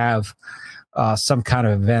able to have some kind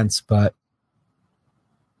of events. But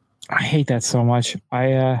I hate that so much.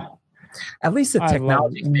 At least the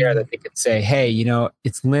technology's there that they could say, hey,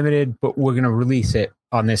 it's limited, but we're going to release it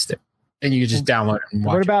on this thing. And you can just download it and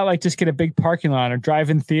watch it. What about just get a big parking lot or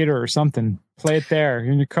drive-in theater or something? Play it there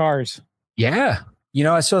in your cars. Yeah.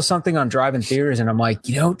 I saw something on drive-in theaters and I'm like,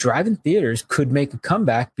 drive-in theaters could make a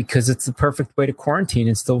comeback because it's the perfect way to quarantine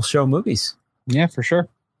and still show movies. Yeah, for sure.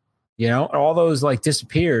 All those like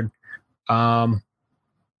disappeared.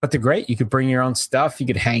 But they're great. You could bring your own stuff. You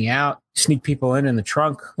could hang out, sneak people in the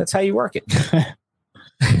trunk. That's how you work it.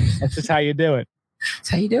 That's just how you do it. That's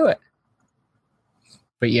how you do it.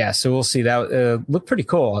 But yeah, so we'll see. That looked pretty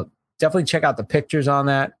cool. Definitely check out the pictures on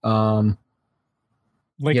that. Link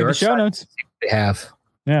in the show notes. They have.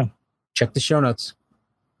 Yeah. Check the show notes.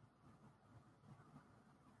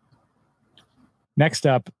 Next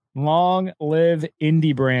up, long live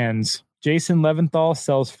indie brands. Jason Leventhal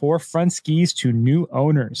sells 4Front skis to new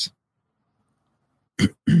owners.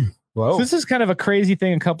 Whoa. So this is kind of a crazy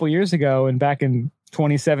thing a couple years ago. And back in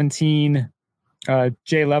 2017,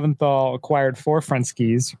 Jay Leventhal acquired 4Front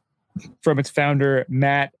skis from its founder,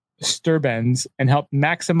 Matt Sturbens, and helped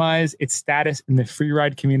maximize its status in the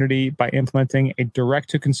freeride community by implementing a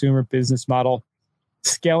direct-to-consumer business model,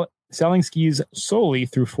 selling skis solely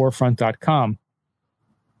through 4Front.com.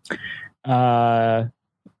 I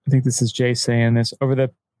think this is Jay saying this. Over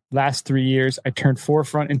the last 3 years, I turned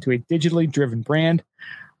 4Front into a digitally driven brand.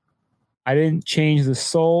 I didn't change the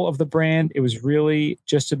soul of the brand. It was really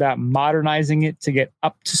just about modernizing it to get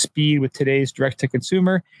up to speed with today's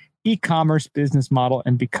direct-to-consumer e-commerce business model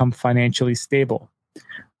and become financially stable.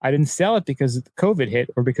 I didn't sell it because COVID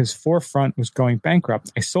hit or because 4Front was going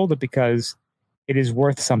bankrupt. I sold it because it is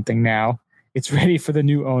worth something now. It's ready for the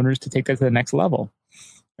new owners to take that to the next level.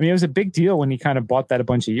 I mean, it was a big deal when he kind of bought that a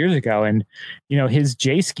bunch of years ago. And, his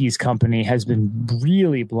J-Skis company has been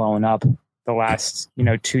really blowing up the last,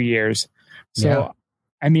 2 years. So, yeah.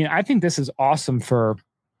 I mean, I think this is awesome for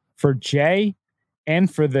Jay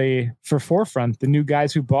and for 4Front, the new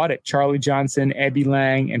guys who bought it, Charlie Johnson, Abby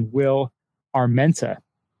Lang, and Will Armenta.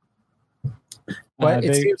 But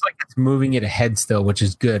it seems like it's moving it ahead still, which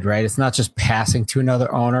is good, right? It's not just passing to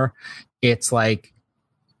another owner. It's like,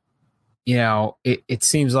 it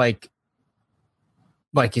seems like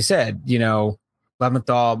you said,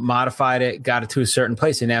 Leventhal modified it, got it to a certain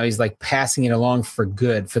place, and now he's like passing it along for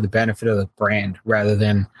good, for the benefit of the brand, rather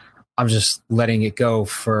than I'm just letting it go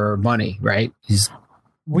for money, right?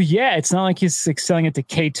 Well, yeah, it's not like he's like selling it to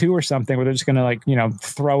K2 or something where they're just going to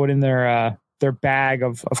throw it in their bag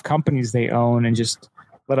of companies they own and just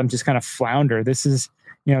let them just kind of flounder. This is,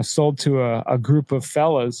 sold to a group of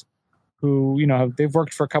fellas who, they've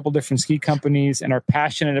worked for a couple different ski companies and are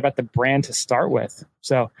passionate about the brand to start with.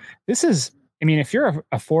 So this is, I mean, if you're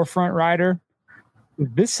a 4Front rider,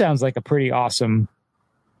 this sounds like a pretty awesome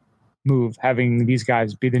move, having these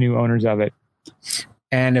guys be the new owners of it.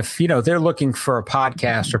 And if, they're looking for a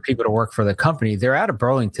podcast or people to work for the company, they're out of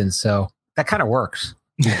Burlington. So that kind of works.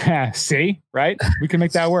 See, right? We can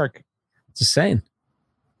make that work. Just saying.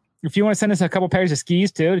 If you want to send us a couple pairs of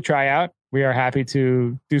skis too to try out, we are happy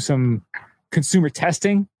to do some consumer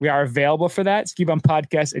testing. We are available for that.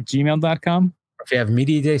 skibumpodcast@gmail.com. If you have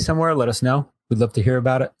media day somewhere, let us know. We'd love to hear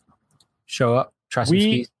about it. Show up, try some skis.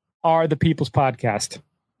 We are the people's podcast.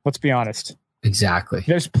 Let's be honest. Exactly.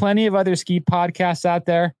 There's plenty of other ski podcasts out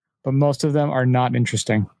there, but most of them are not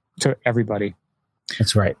interesting to everybody.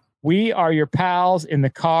 That's right. We are your pals in the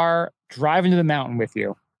car driving to the mountain with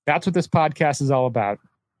you. That's what this podcast is all about.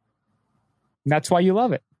 And that's why you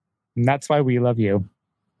love it. And that's why we love you.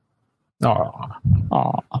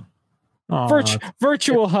 Aww.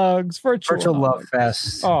 Virtual hugs. Virtual love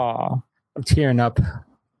fest. Aww. I'm tearing up.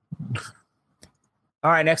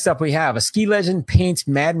 All right, next up we have a ski legend paints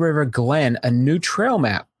Mad River Glen a new trail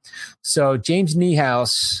map. So James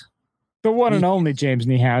Niehaus. The one and only James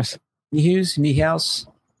Niehaus. Niehaus.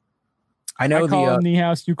 I know call him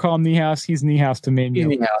Niehaus. You call him Niehaus. He's Niehaus to me. He's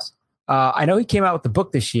Niehaus. I know he came out with the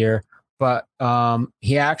book this year, but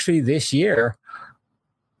he actually this year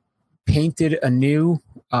painted a new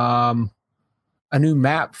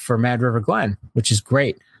map for Mad River Glen, which is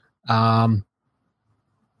great.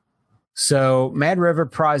 So Mad River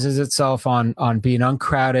prizes itself on being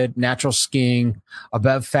uncrowded, natural skiing,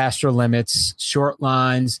 above faster limits, short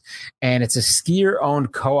lines, and it's a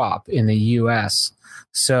skier-owned co-op in the U.S.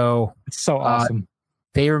 So it's so awesome.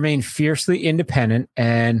 They remain fiercely independent,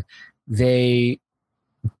 and they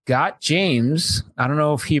got James. I don't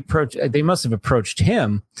know if they must have approached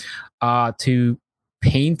him to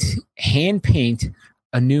hand paint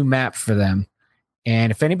a new map for them.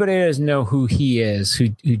 And if anybody doesn't know who he is, who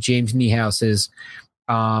James Niehaus is,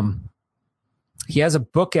 he has a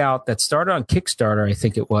book out that started on Kickstarter, I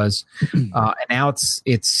think it was, and now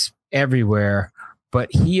it's everywhere.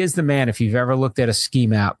 But he is the man. If you've ever looked at a ski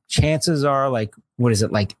map, chances are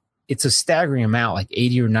it's a staggering amount, like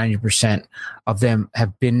 80 or 90% of them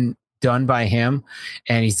have been done by him,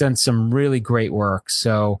 and he's done some really great work.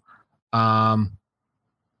 So I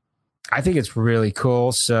think it's really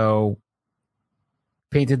cool. So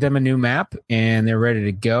painted them a new map, and they're ready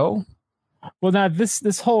to go. Well, now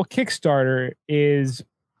this whole Kickstarter is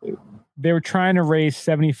they were trying to raise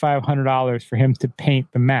 $7,500 for him to paint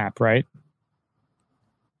the map, right?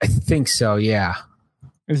 I think so. Yeah.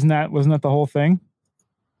 Wasn't that the whole thing?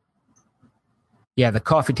 Yeah, the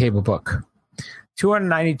coffee table book.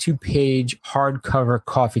 292-page hardcover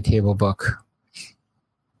coffee table book.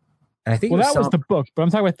 And I think that was the book, but I'm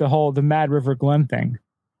talking about the Mad River Glen thing.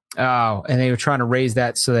 Oh, and they were trying to raise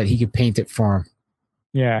that so that he could paint it for him.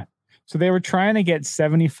 Yeah. So they were trying to get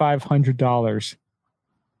 $7,500,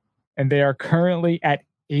 and they are currently at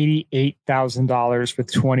 $88,000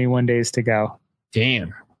 with 21 days to go.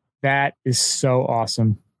 Damn. That is so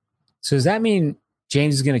awesome. So does that mean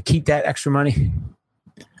James is going to keep that extra money?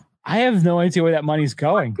 I have no idea where that money's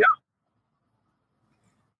going. Yeah.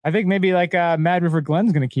 I think maybe like Mad River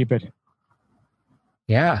Glen's going to keep it.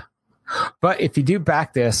 Yeah. But if you do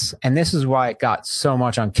back this, and this is why it got so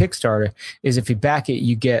much on Kickstarter, is if you back it,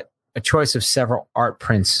 you get a choice of several art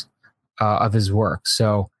prints of his work.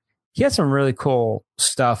 So he had some really cool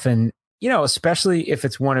stuff. And, especially if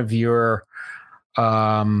it's one of your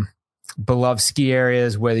beloved ski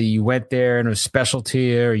areas, whether you went there and it was special to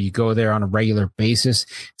you or you go there on a regular basis,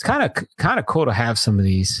 it's kind of cool to have some of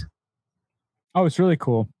these. Oh, it's really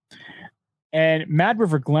cool. And Mad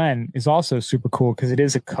River Glen is also super cool because it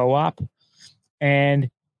is a co-op, and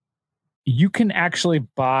you can actually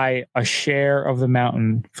buy a share of the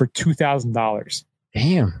mountain for $2,000.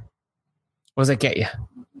 Damn. What does that get you?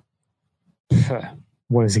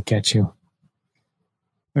 What does it get you?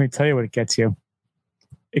 Let me tell you what it gets you.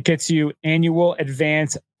 It gets you annual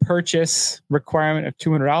advance purchase requirement of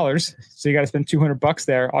 $200. So you got to spend $200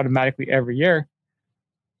 there automatically every year.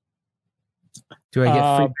 Do I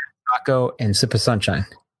get free taco and sip of sunshine?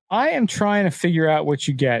 I am trying to figure out what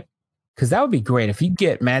you get. Because that would be great. If you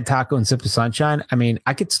get Mad Taco and sip of sunshine, I mean,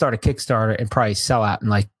 I could start a Kickstarter and probably sell out in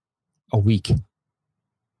like a week.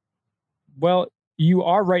 Well, you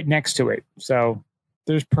are right next to it. So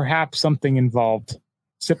there's perhaps something involved.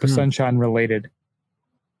 Sip of sunshine related.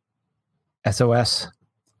 SOS.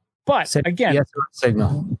 But again, SOS signal.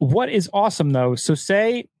 What is awesome though, so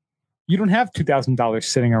say you don't have $2,000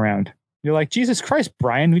 sitting around. You're like, Jesus Christ,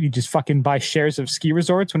 Brian, would you just fucking buy shares of ski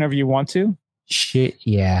resorts whenever you want to? Shit,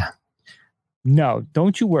 yeah. No,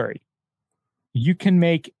 don't you worry. You can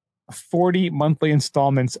make 40 monthly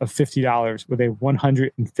installments of $50 with a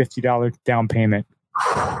 $150 down payment.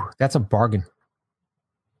 That's a bargain.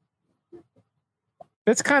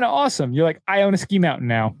 That's kind of awesome. You're like, I own a ski mountain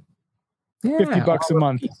now. Yeah, $50 a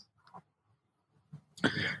month.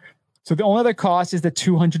 So the only other cost is the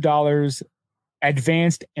 $200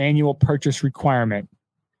 advanced annual purchase requirement.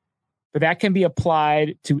 But that can be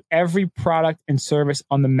applied to every product and service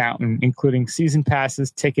on the mountain, including season passes,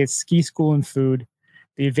 tickets, ski school, and food.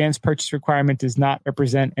 The advanced purchase requirement does not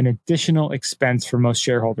represent an additional expense for most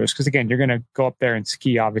shareholders. Because again, you're going to go up there and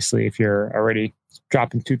ski, obviously, if you're already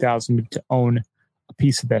dropping $2,000 to own a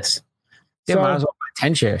piece of this. They might as well buy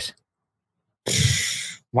 10 shares.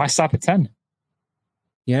 Why stop at 10?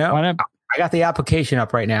 Why not? I got the application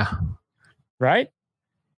up right now. Right?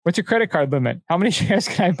 What's your credit card limit? How many shares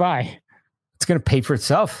can I buy? It's going to pay for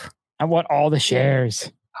itself. I want all the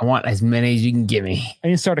shares. I want as many as you can give me.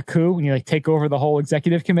 And you start a coup and you like take over the whole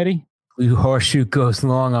executive committee. Blue Horseshoe goes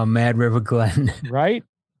long on Mad River Glen. Right?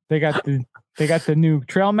 They got the new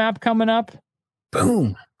trail map coming up.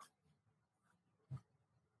 Boom.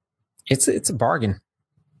 It's a bargain.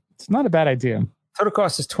 It's not a bad idea. Total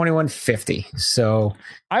cost is $21.50. So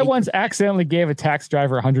I once accidentally gave a tax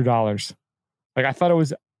driver $100. Like I thought it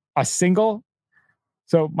was a single.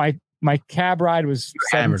 So my cab ride was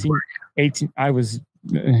 17, 18. I was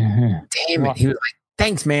damn it. He was like,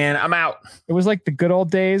 thanks, man. I'm out. It was like the good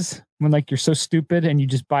old days when like you're so stupid and you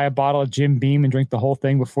just buy a bottle of Jim Beam and drink the whole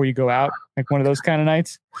thing before you go out. Like one of those kind of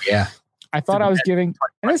nights. Yeah. I thought I was giving,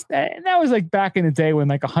 and that was like back in the day when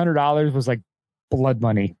like $100 was like blood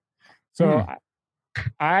money. So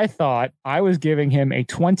I thought I was giving him a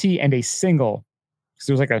 20 and a single.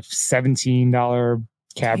 So it was like a $17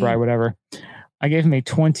 cab ride, whatever. I gave him a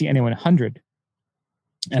 20 and a 100.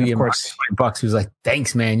 And of course, $20. He was like,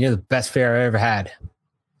 thanks, man. You're the best fare I ever had.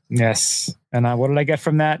 Yes. And what did I get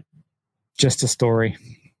from that? Just a story.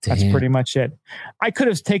 Damn. That's pretty much it. I could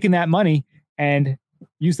have taken that money and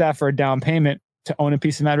used that for a down payment to own a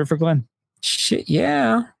piece of Mad River Glen. Shit,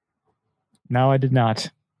 yeah. No, I did not.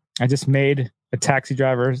 I just made a taxi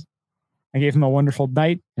driver. I gave him a wonderful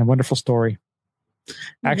night and a wonderful story.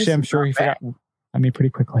 Actually, I'm sure he forgot. I mean,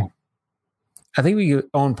 pretty quickly. I think we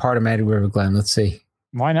own part of Mad River Glen. Let's see.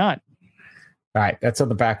 Why not? All right, that's on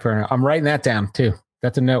the back burner. I'm writing that down too.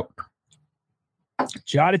 That's a note.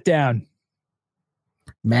 Jot it down.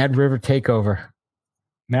 Mad River Takeover.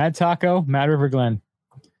 Mad Taco, Mad River Glen.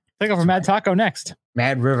 Take over Mad Taco next.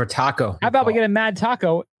 Mad River Taco. How about we get a Mad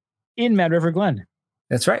Taco in Mad River Glen?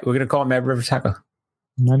 That's right. We're going to call it Mad River Taco.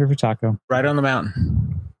 Mad River Taco. Right on the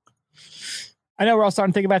mountain. I know we're all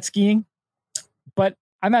starting to think about skiing, but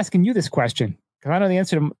I'm asking you this question because I know the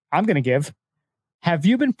answer I'm going to give. Have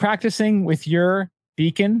you been practicing with your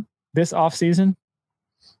beacon this off season?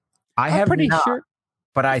 I'm have pretty not, sure.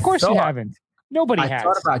 But of course you haven't. Nobody has. I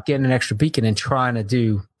thought about getting an extra beacon and trying to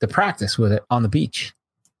do the practice with it on the beach.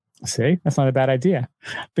 See, that's not a bad idea.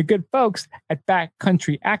 The good folks at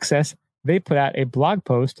Backcountry Access, they put out a blog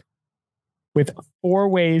post with 4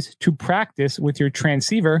 ways to practice with your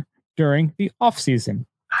transceiver during the off season.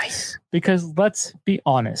 Nice. Because let's be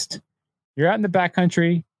honest, you're out in the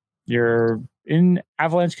backcountry, you're in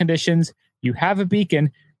avalanche conditions, you have a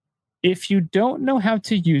beacon. If you don't know how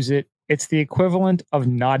to use it, it's the equivalent of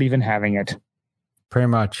not even having it. Pretty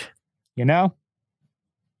much. You know?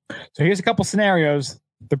 So here's a couple scenarios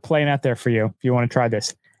they're playing out there for you if you want to try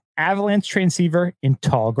this. Avalanche transceiver in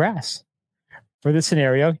tall grass. For this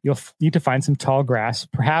scenario, you'll need to find some tall grass,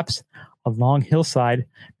 perhaps a long hillside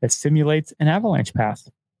that simulates an avalanche path.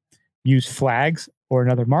 Use flags or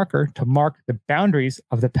another marker to mark the boundaries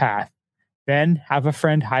of the path. Then have a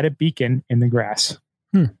friend hide a beacon in the grass.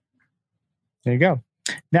 There you go.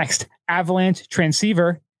 Next, avalanche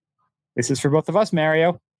transceiver. This is for both of us,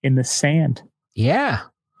 Mario, in the sand. Yeah.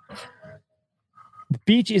 The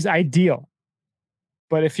beach is ideal.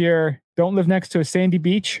 But if you don't live next to a sandy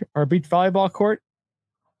beach or a beach volleyball court,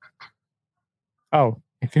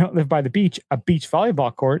 if you don't live by the beach, a beach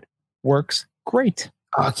volleyball court works great.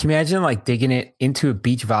 Can you imagine like digging it into a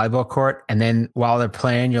beach volleyball court and then while they're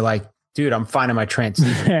playing, you're like, dude, I'm finding my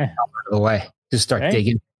transceiver out of the way. Just start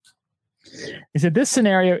digging. He said this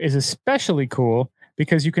scenario is especially cool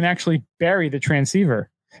because you can actually bury the transceiver.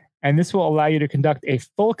 And this will allow you to conduct a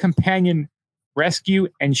full companion rescue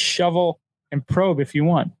and shovel and probe if you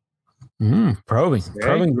want. Probing. Okay.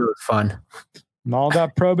 Probing is fun. I'm all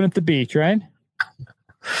about probing at the beach, right?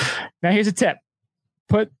 Now here's a tip.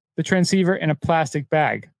 Put the transceiver in a plastic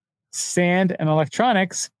bag. Sand and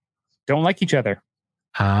electronics don't like each other.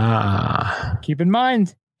 Keep in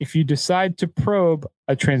mind, if you decide to probe,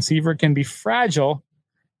 a transceiver can be fragile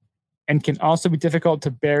and can also be difficult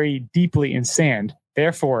to bury deeply in sand.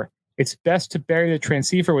 Therefore, it's best to bury the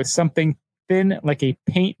transceiver with something thin like a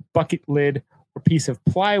paint bucket lid or piece of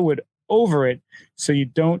plywood over it so you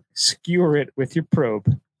don't skewer it with your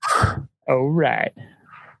probe. All right.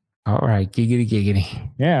 Giggity,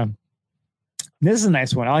 giggity. Yeah. This is a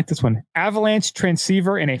nice one. I like this one. Avalanche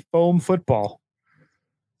transceiver in a foam football.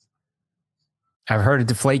 I've heard of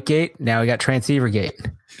deflate gate. Now we got transceiver gate.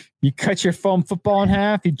 You cut your foam football in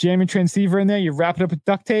half. You jam your transceiver in there. You wrap it up with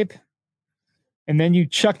duct tape. And then you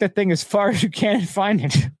chuck that thing as far as you can and find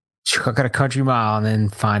it. Chuck it a country mile and then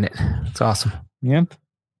find it. It's awesome. Yep.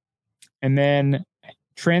 And then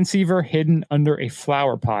transceiver hidden under a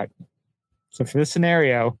flower pot. So for this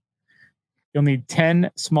scenario, you'll need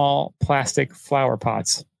 10 small plastic flower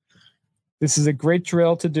pots. This is a great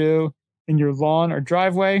drill to do in your lawn or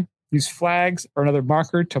driveway. Use flags or another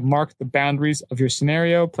marker to mark the boundaries of your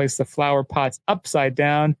scenario. Place the flower pots upside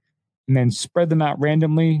down and then spread them out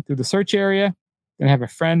randomly through the search area. Then have a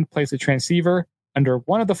friend place a transceiver under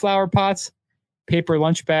one of the flower pots. Paper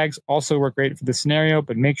lunch bags also work great for the scenario,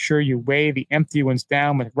 but make sure you weigh the empty ones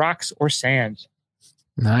down with rocks or sand.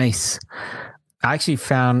 Nice. I actually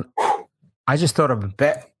I just thought of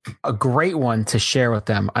a great one to share with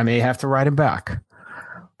them. I may have to write it back.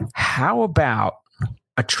 How about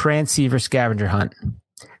a transceiver scavenger hunt?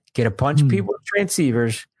 Get a bunch of people with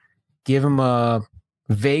transceivers, give them a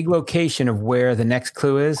vague location of where the next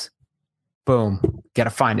clue is. Boom. Got to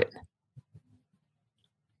find it.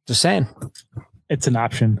 Just saying. It's an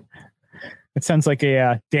option. It sounds like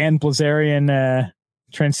a Dan Blazarian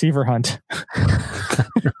transceiver hunt.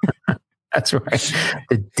 That's right.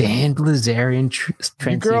 The Dan Blazarian transceiver.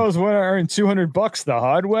 You girls want to earn $200 the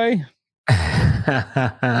hard way?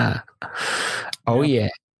 Oh, yeah.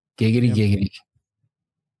 Giggity, giggity.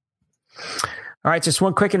 All right. Just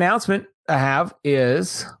one quick announcement I have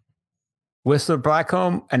is Whistler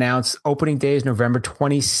Blackcomb announced opening day is November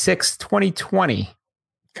 26th, 2020.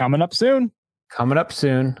 Coming up soon.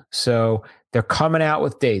 So they're coming out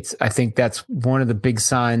with dates. I think that's one of the big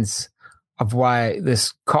signs of why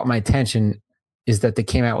this caught my attention is that they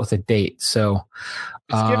came out with a date. So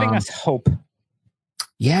it's giving us hope.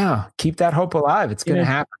 Yeah. Keep that hope alive. It's going to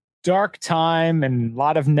happen. dark time and a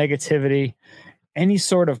lot of negativity, any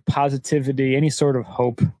sort of positivity, any sort of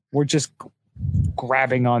hope, we're just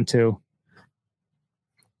grabbing onto.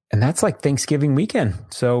 And that's like Thanksgiving weekend.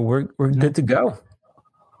 So we're good to go.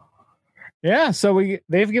 Yeah, so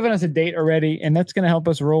they've given us a date already, and that's going to help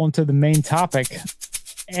us roll into the main topic.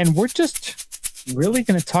 And we're just really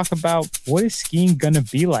going to talk about what is skiing going to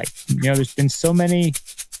be like. There's been so many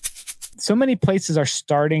places are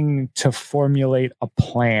starting to formulate a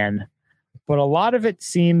plan, but a lot of it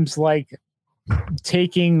seems like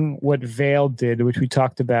taking what Vail did, which we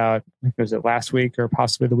talked about. I think was it last week or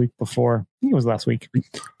possibly the week before? I think it was last week.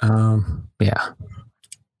 Yeah,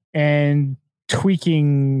 and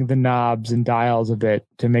tweaking the knobs and dials a bit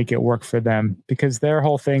to make it work for them, because their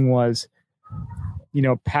whole thing was,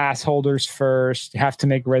 pass holders first, have to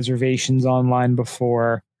make reservations online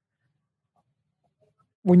before.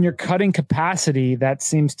 When you're cutting capacity, that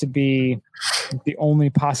seems to be the only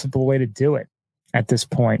possible way to do it at this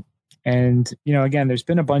point. And, again, there's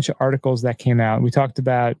been a bunch of articles that came out. We talked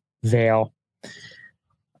about Vail.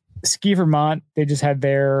 Ski Vermont, they just had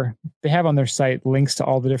they have on their site links to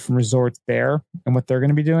all the different resorts there and what they're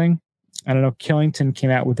going to be doing. I don't know, Killington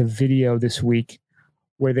came out with a video this week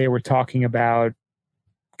where they were talking about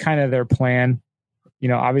kind of their plan.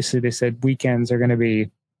 Obviously they said weekends they're going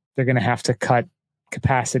to have to cut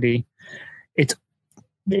capacity.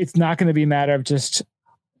 It's not going to be a matter of just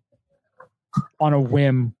on a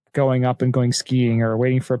whim going up and going skiing or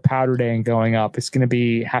waiting for a powder day and going up. It's going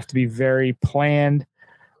to have to be very planned,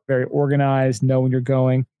 very organized, know when you're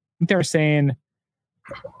going. I think they were saying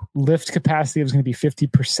lift capacity was going to be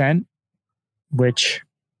 50%, which,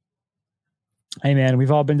 hey man,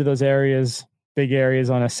 we've all been to those areas, big areas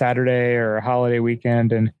on a Saturday or a holiday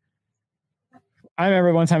weekend. And I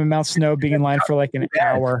remember one time in Mount Snow being in line for like an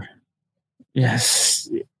hour. Yes.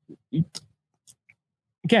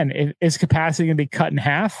 Again, is capacity going to be cut in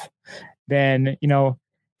half? Then,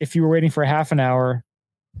 if you were waiting for a half an hour,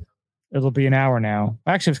 it'll be an hour now.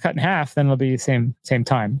 Actually, if it's cut in half, then it'll be the same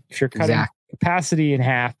time. If you're cutting capacity in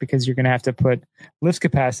half because you're going to have to put lift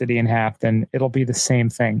capacity in half, then it'll be the same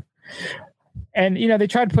thing. And, they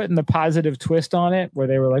tried putting the positive twist on it where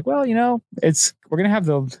they were like, well, we're going to have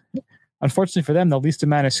unfortunately for them, the least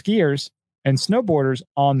amount of skiers and snowboarders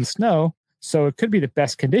on the snow. So it could be the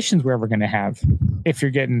best conditions we're ever going to have if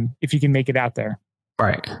you can make it out there.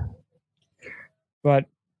 Right. But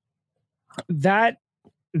that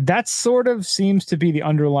sort of seems to be the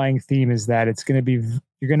underlying theme, is that it's going to be,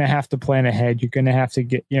 you're going to have to plan ahead. You're going to have to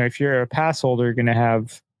get, if you're a pass holder, you're going to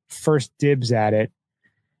have first dibs at it.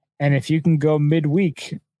 And if you can go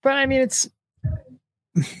midweek, but I mean,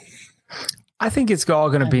 I think it's all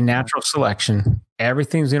going to be natural selection.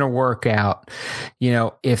 Everything's going to work out.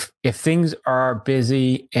 If things are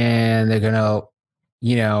busy and they're going to,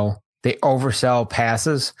 they oversell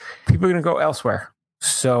passes, people are going to go elsewhere.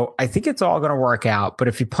 So I think it's all going to work out. But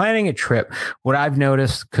if you're planning a trip, what I've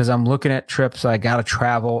noticed, because I'm looking at trips, I got to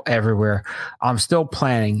travel everywhere. I'm still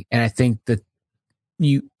planning. And I think that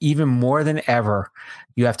you, even more than ever,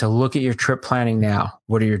 you have to look at your trip planning now.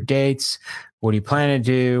 What are your dates? What do you plan to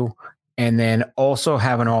do? And then also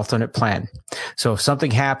have an alternate plan. So if something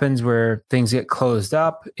happens where things get closed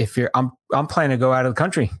up, I'm planning to go out of the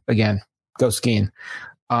country again, go skiing.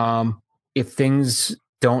 If things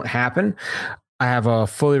don't happen, I have a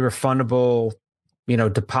fully refundable,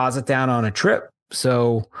 deposit down on a trip.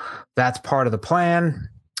 So that's part of the plan.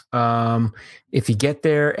 If you get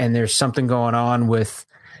there and there's something going on with,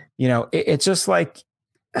 it's just like,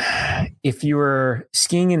 if you were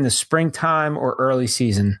skiing in the springtime or early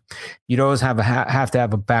season, you'd always have to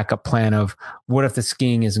have a backup plan of what if the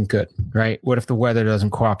skiing isn't good, right? What if the weather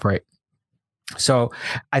doesn't cooperate? So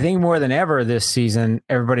I think more than ever this season,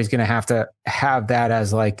 everybody's going to have that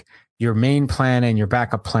as like your main plan and your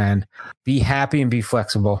backup plan. Be happy and be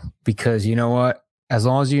flexible, because you know what? As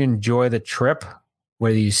long as you enjoy the trip,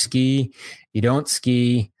 whether you ski, you don't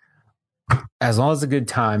ski, as long as it's a good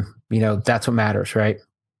time, that's what matters, right?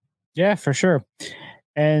 Yeah, for sure.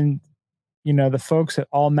 And, the folks at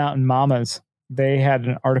All Mountain Mamas, they had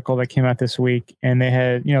an article that came out this week, and they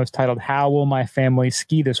had, it's titled, "How Will My Family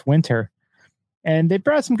Ski This Winter?" And they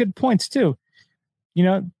brought up some good points too.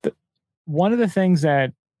 One of the things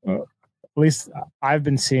that, at least I've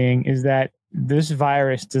been seeing, is that this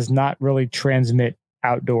virus does not really transmit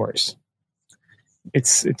outdoors.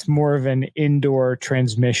 It's more of an indoor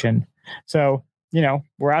transmission. So,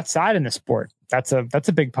 we're outside in the sport. That's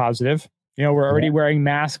a big positive. We're already wearing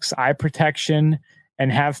masks, eye protection,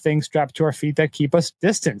 and have things strapped to our feet that keep us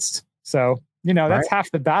distanced. So, that's half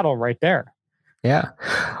the battle right there. Yeah.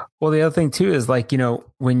 Well, the other thing too is like,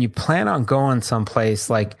 when you plan on going someplace,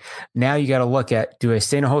 like now you got to look at, do I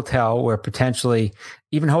stay in a hotel where potentially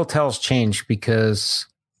even hotels change because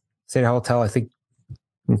stayed at a hotel, I think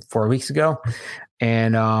 4 weeks ago.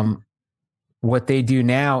 And what they do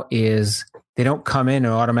now is they don't come in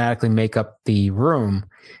and automatically make up the room.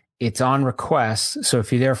 It's on request. So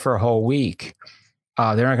if you're there for a whole week,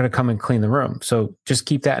 they're not going to come and clean the room. So just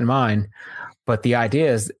keep that in mind. But the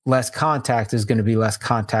idea is less contact is going to be less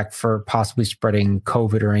contact for possibly spreading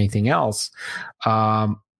COVID or anything else.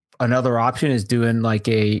 Another option is doing like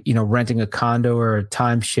renting a condo or a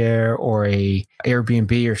timeshare or a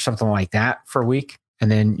Airbnb or something like that for a week.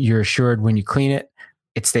 And then you're assured when you clean it,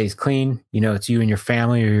 it stays clean. It's you and your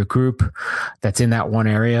family or your group that's in that one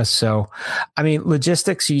area. So, I mean,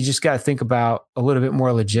 logistics, you just got to think about a little bit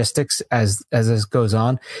more logistics as this goes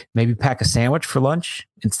on. Maybe pack a sandwich for lunch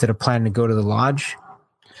instead of planning to go to the lodge.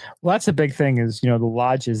 Well, that's a big thing is, the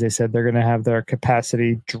lodges, they said they're going to have their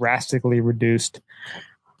capacity drastically reduced.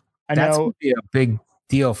 That's going to be a big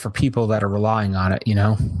deal for people that are relying on it,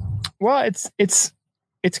 Well, it's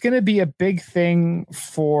going to be a big thing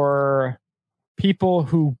for people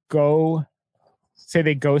who say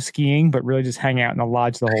they go skiing, but really just hang out in the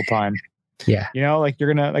lodge the whole time. Yeah. Like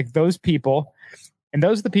you're going to like those people, and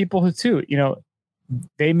those are the people who too,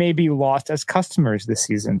 they may be lost as customers this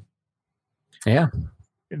season. Yeah.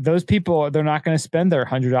 Those people, they're not going to spend their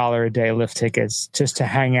 $100 a day lift tickets just to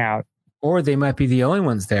hang out. Or they might be the only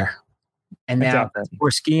ones there. And now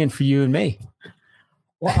we're skiing for you and me.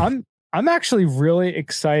 Well, I'm actually really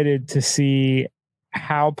excited to see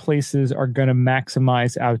how places are going to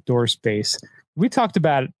maximize outdoor space. We talked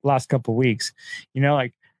about it last couple of weeks,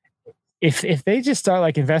 like if they just start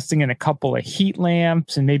like investing in a couple of heat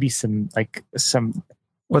lamps and maybe some.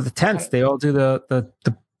 Well, the tents, they all do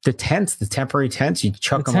the tents, the temporary tents, you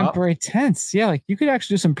chuck them up. Temporary tents. Yeah. Like you could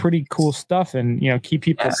actually do some pretty cool stuff and, keep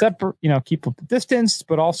people separate, keep people distanced,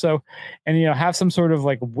 but also, and, have some sort of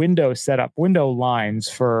like window lines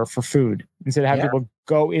for food instead of having people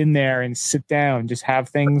go in there and sit down, just have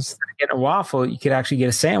things. Get a waffle. You could actually get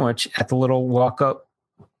a sandwich at the little walk up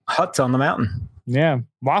huts on the mountain. Yeah.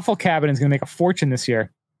 Waffle cabin is going to make a fortune this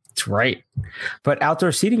year. That's right. But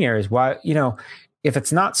outdoor seating areas, why, if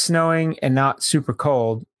it's not snowing and not super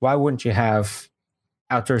cold, why wouldn't you have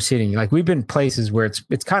outdoor seating? Like we've been places where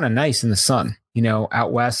it's kind of nice in the sun,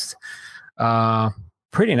 out west.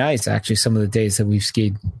 Pretty nice, actually, some of the days that we've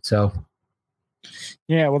skied. So,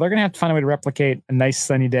 yeah, well, they're going to have to find a way to replicate a nice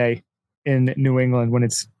sunny day in New England when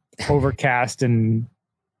it's overcast and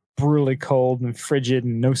brutally cold and frigid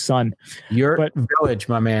and no sun. Yurt Village,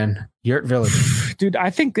 my man. Yurt Village. Dude, I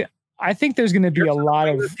think there's going to be a lot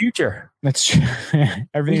of the future. That's true.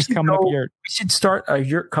 Everything's coming up yurt. We should start a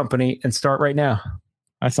yurt company and start right now.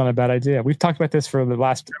 That's not a bad idea. We've talked about this for the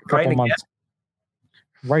last couple months.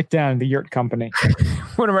 Write down the yurt company.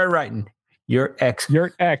 What am I writing? Yurt X.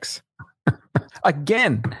 Yurt X.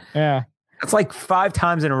 Again. Yeah. That's like 5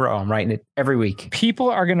 times in a row. I'm writing it every week. People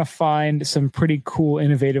are going to find some pretty cool,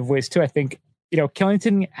 innovative ways too. I think,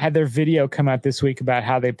 Killington had their video come out this week about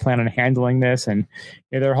how they plan on handling this. And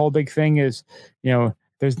their whole big thing is,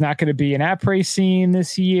 there's not going to be an après scene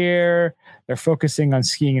this year. They're focusing on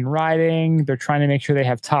skiing and riding. They're trying to make sure they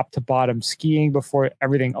have top to bottom skiing before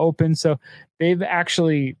everything opens. So they've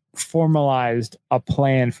actually formalized a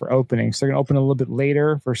plan for opening. So they're going to open a little bit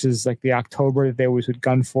later versus like the October that they always would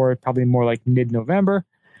gun for, probably more like mid-November.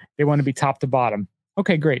 They want to be top to bottom.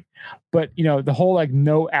 Okay, great. But, the whole like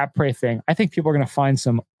no après thing, I think people are going to find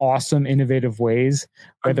some awesome, innovative ways,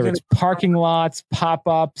 whether it's parking lots,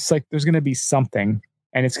 pop-ups, like there's going to be something.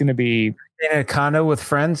 And it's going to be in a condo with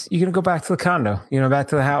friends. You're going to go back to the condo, back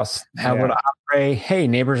to the house, have a little après. Hey,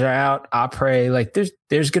 neighbors are out, après. Like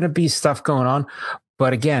there's going to be stuff going on.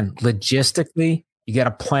 But again, logistically, you got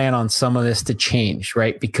to plan on some of this to change,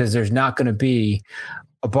 right? Because there's not going to be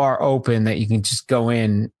a bar open that you can just go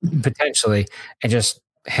in potentially and just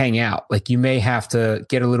hang out. Like you may have to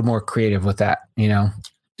get a little more creative with that,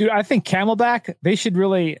 Dude, I think Camelback, they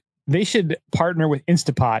should partner with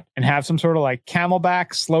Instapot and have some sort of like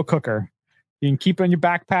Camelback slow cooker. You can keep it in your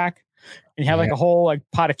backpack and you have like a whole like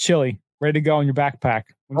pot of chili ready to go in your backpack.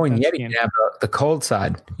 Oh, and yet you can have the cold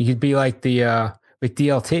side. You could be like the with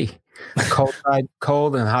DLT, cold side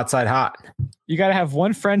cold and hot side hot. You got to have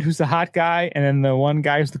one friend who's the hot guy and then the one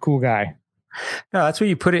guy who's the cool guy. No, that's where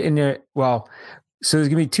you put it in there. Well, so there's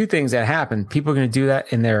going to be 2 things that happen. People are going to do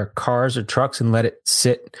that in their cars or trucks and let it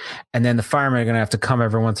sit. And then the firemen are going to have to come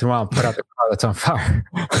every once in a while and put out the car that's on fire.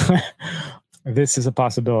 This is a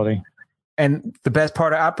possibility. And the best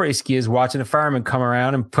part of après ski is watching the firemen come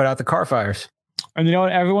around and put out the car fires. And you know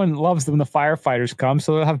what? Everyone loves when the firefighters come,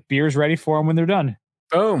 so they'll have beers ready for them when they're done.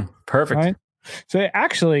 Boom. Perfect. Right? So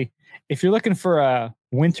actually, if you're looking for a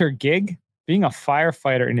winter gig, being a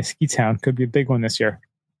firefighter in a ski town could be a big one this year.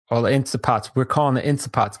 All the Instapots. We're calling the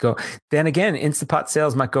Instapots go. Then again, Instapot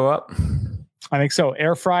sales might go up. I think so.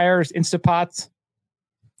 Air fryers, Instapots.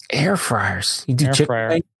 Air fryers. You do Air chicken fryer.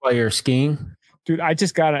 wings while you're skiing? Dude, I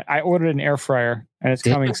just got it. I ordered an air fryer and it's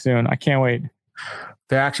coming soon. I can't wait.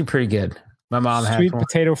 They're actually pretty good. My mom has Sweet one.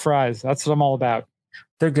 potato fries. That's what I'm all about.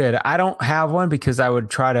 They're good. I don't have one because I would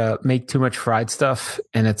try to make too much fried stuff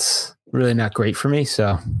and it's really not great for me.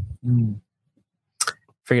 So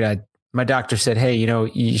figured my doctor said, hey,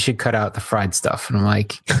 you should cut out the fried stuff. And I'm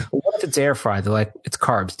like, what if it's air fried? They're like, it's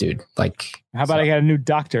carbs, dude. Like, how about I get a new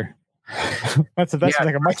doctor? That's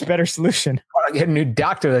like a much better solution. I get a new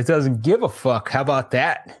doctor that doesn't give a fuck. How about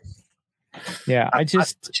that? Yeah,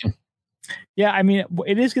 I mean,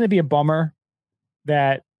 it is going to be a bummer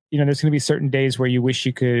that, there's going to be certain days where you wish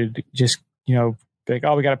you could just, be like,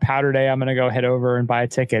 oh, we got a powder day. I'm going to go head over and buy a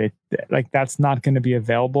ticket. That's not going to be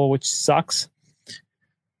available, which sucks.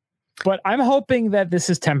 But I'm hoping that this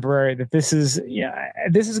is temporary, that this is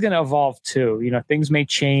going to evolve too. Things may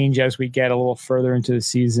change as we get a little further into the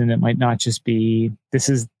season. It might not just be,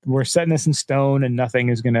 we're setting this in stone and nothing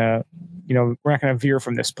is going to, we're not going to veer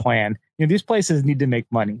from this plan. These places need to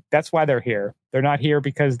make money. That's why they're here. They're not here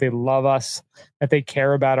because they love us, that they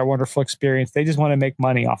care about our wonderful experience. They just want to make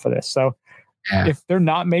money off of this. So if they're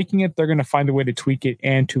not making it, they're going to find a way to tweak it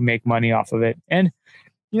and to make money off of it. And,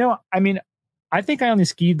 I think I only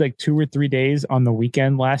skied like 2 or 3 days on the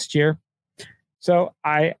weekend last year. So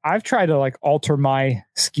I've tried to like alter my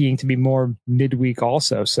skiing to be more midweek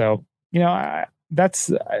also. So, that's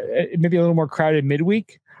maybe a little more crowded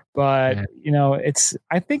midweek, but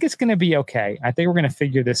I think it's going to be okay. I think we're going to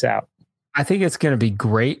figure this out. I think it's going to be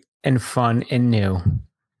great and fun and new.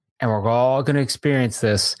 And we're all going to experience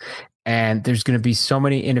this. And there's going to be so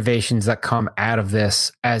many innovations that come out of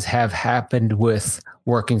this, as have happened with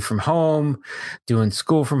working from home, doing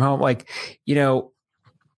school from home. Like,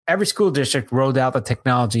 every school district rolled out the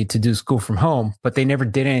technology to do school from home, but they never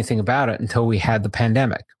did anything about it until we had the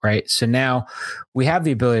pandemic, right? So now we have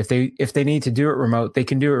the ability, if they need to do it remote, they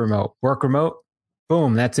can do it remote. Work remote,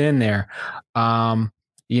 boom, that's in there.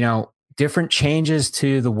 Different changes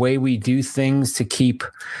to the way we do things to keep,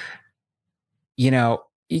 you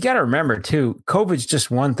got to remember too, COVID's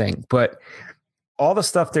just one thing, but all the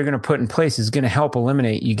stuff they're going to put in place is going to help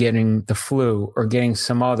eliminate you getting the flu or getting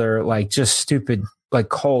some other like just stupid like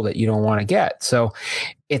cold that you don't want to get. So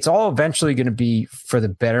it's all eventually going to be for the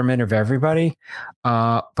betterment of everybody.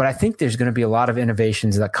 But I think there's going to be a lot of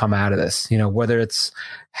innovations that come out of this, whether it's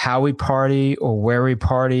how we party or where we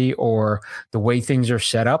party or the way things are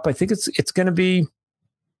set up. I think it's going to be.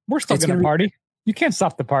 We're still going to party. You can't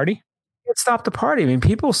stop the party. Stop the party. I mean,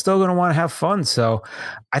 people are still going to want to have fun. So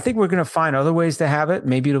I think we're going to find other ways to have it.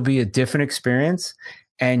 Maybe it'll be a different experience.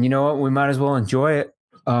 And you know what? We might as well enjoy it.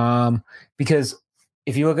 Because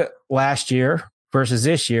if you look at last year versus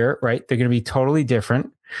this year, right, they're going to be totally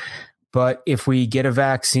different. But if we get a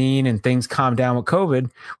vaccine and things calm down with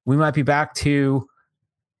COVID, we might be back to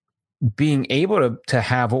being able to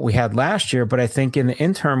have what we had last year. But I think in the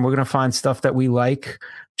interim, we're going to find stuff that we like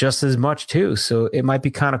just as much too. So it might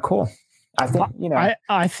be kind of cool. I think,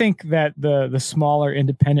 I think that the smaller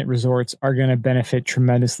independent resorts are going to benefit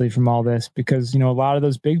tremendously from all this because, a lot of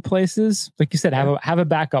those big places, like you said, have a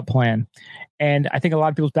backup plan. And I think a lot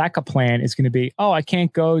of people's backup plan is going to be, oh, I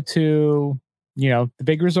can't go to, the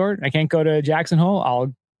big resort. I can't go to Jackson Hole.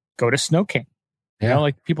 I'll go to Snow King. Yeah.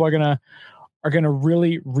 Like people are going to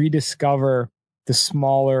really rediscover the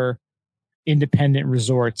smaller independent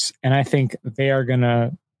resorts. And I think they are going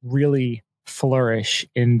to really flourish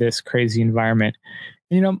in this crazy environment.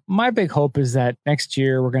 And, my big hope is that next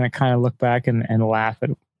year we're going to kind of look back and laugh at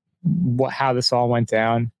how this all went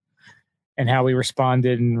down and how we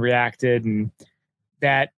responded and reacted and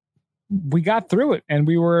that we got through it and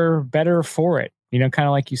we were better for it, kind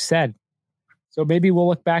of like you said. So maybe we'll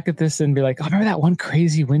look back at this and be like, oh, remember that one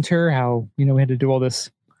crazy winter, how, we had to do all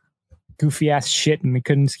this goofy ass shit and we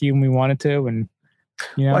couldn't ski when we wanted to. And,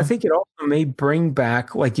 Well, I think it also may bring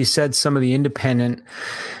back, like you said, some of the independent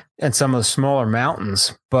and some of the smaller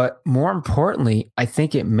mountains. But more importantly, I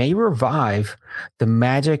think it may revive the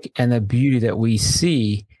magic and the beauty that we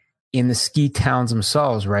see in the ski towns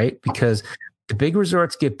themselves, right? Because the big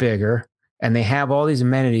resorts get bigger and they have all these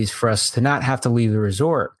amenities for us to not have to leave the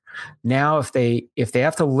resort. Now, if they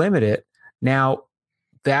have to limit it, now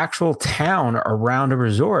the actual town around a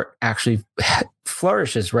resort actually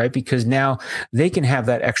flourishes, right? Because now they can have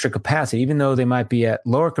that extra capacity, even though they might be at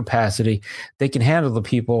lower capacity, they can handle the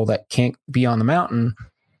people that can't be on the mountain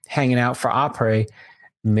hanging out for après.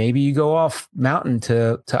 Maybe you go off mountain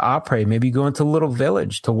to après. Maybe you go into a little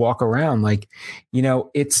village to walk around. Like,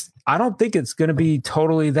 I don't think it's going to be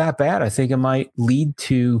totally that bad. I think it might lead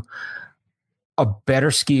to a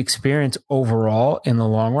better ski experience overall in the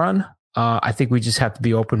long run. I think we just have to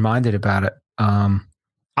be open-minded about it.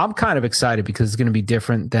 I'm kind of excited because it's going to be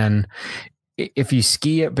different than if you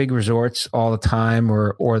ski at big resorts all the time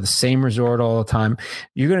or the same resort all the time.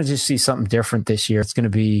 You're going to just see something different this year. I think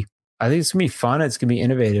it's going to be fun. It's going to be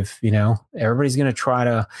innovative. Everybody's going to try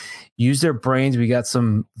to use their brains. We got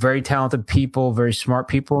some very talented people, very smart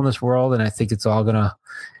people in this world. And I think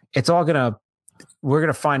we're going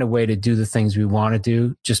to find a way to do the things we want to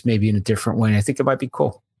do, just maybe in a different way. And I think it might be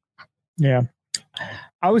cool. Yeah.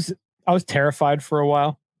 I was terrified for a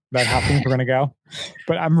while about how things were going to go,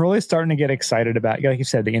 but I'm really starting to get excited about, like you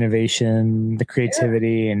said, the innovation, the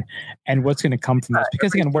creativity, and what's going to come from this.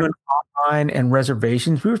 Because again, we're online and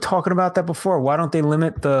reservations. We were talking about that before. Why don't they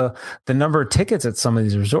limit the number of tickets at some of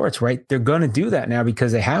these resorts? Right, they're going to do that now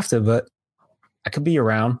because they have to. But I could be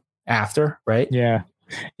around after, right? Yeah.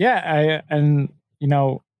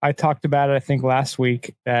 I talked about it, I think last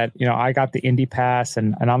week that, I got the Indy Pass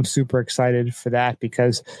and I'm super excited for that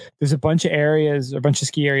because there's a bunch of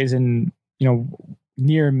ski areas in,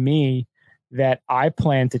 near me that I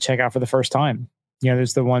plan to check out for the first time.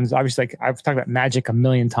 There's the ones, obviously, like I've talked about Magic a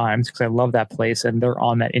million times because I love that place and they're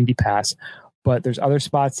on that Indy Pass. But there's other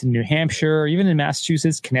spots in New Hampshire, even in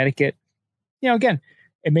Massachusetts, Connecticut. Again,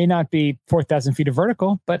 it may not be 4,000 feet of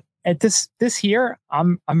vertical, but at this year,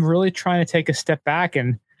 I'm really trying to take a step back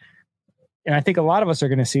and I think a lot of us are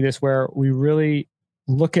going to see this where we really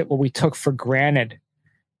look at what we took for granted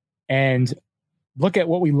and look at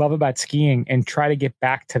what we love about skiing and try to get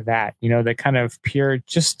back to that, the kind of pure,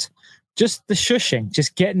 just the shushing,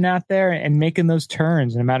 just getting out there and making those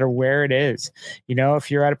turns no matter where it is. If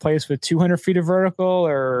you're at a place with 200 feet of vertical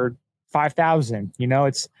or 5,000,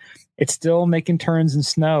 it's still making turns in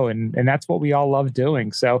snow and that's what we all love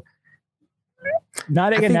doing. So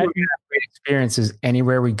not again, we're gonna have great experiences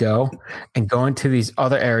anywhere we go, and going to these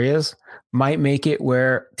other areas might make it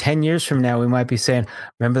where 10 years from now we might be saying,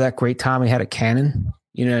 remember that great time we had at Cannon?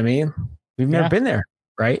 You know what I mean? We've never been there,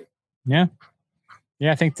 right? Yeah.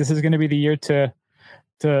 I think this is going to be the year to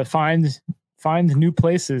find new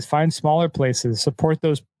places, find smaller places, support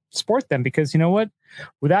them, because you know what?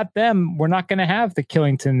 Without them, we're not going to have the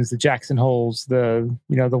Killingtons, the Jackson Holes, the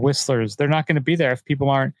Whistlers. They're not going to be there if people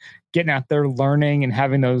aren't getting out there, learning and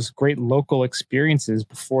having those great local experiences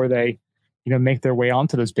before they, make their way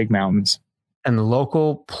onto those big mountains. And the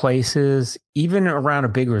local places, even around a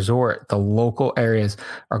big resort, the local areas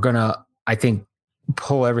are going to, I think,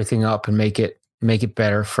 pull everything up and make it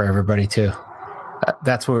better for everybody too.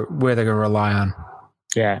 That's where they're going to rely on.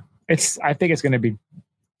 Yeah. I think it's going to be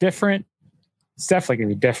different. It's definitely going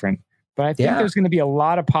to be different, but I think there's going to be a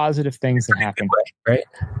lot of positive things that happen. Way, right?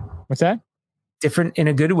 What's that? Different in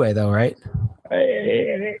a good way though, right?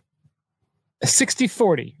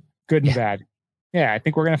 60-40, good and bad. Yeah. I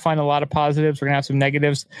think we're going to find a lot of positives. We're going to have some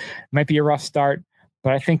negatives. It might be a rough start,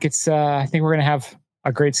 but I think we're going to have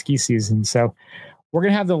a great ski season. So we're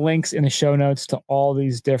going to have the links in the show notes to all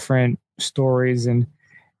these different stories. And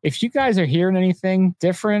if you guys are hearing anything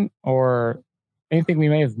different or anything we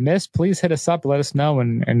may have missed, please hit us up, let us know,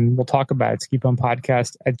 and we'll talk about it.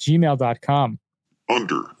 skibumpodcast@gmail.com.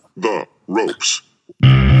 Under the ropes.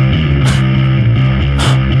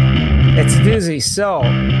 It's a doozy. So,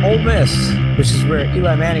 Ole Miss, which is where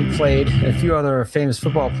Eli Manning played, and a few other famous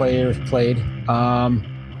football players played,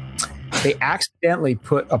 they accidentally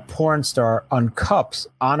put a porn star on cups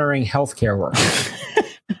honoring healthcare workers.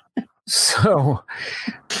 So,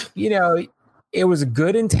 it was a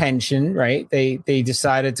good intention, right? They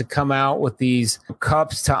decided to come out with these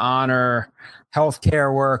cups to honor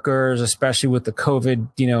healthcare workers, especially with the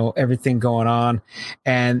COVID, everything going on.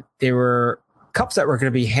 And they were cups that were going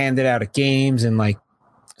to be handed out at games and like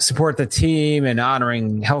support the team and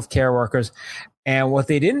honoring healthcare workers. And what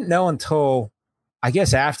they didn't know until, I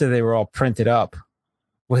guess, after they were all printed up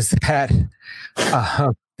was that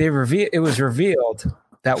it was revealed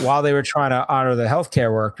that while they were trying to honor the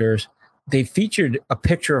healthcare workers, they featured a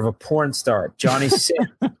picture of a porn star, Johnny Sins,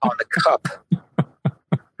 on the cup.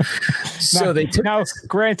 So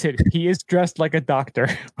granted, he is dressed like a doctor.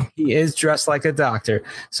 He is dressed like a doctor,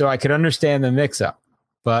 so I could understand the mix-up.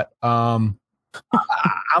 But I'm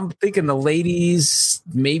thinking the ladies,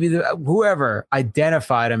 maybe whoever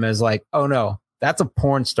identified him as like, oh no, That's a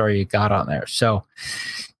porn star you got on there. So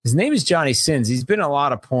his name is Johnny Sins. He's been in a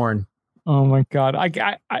lot of porn. Oh my God.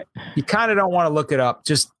 You kind of don't want to look it up.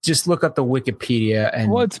 Just look up the Wikipedia.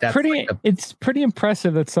 And Well, it's pretty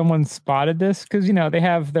impressive that someone spotted this because, they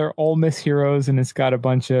have their Ole Miss heroes and it's got a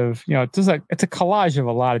bunch of, it's a collage of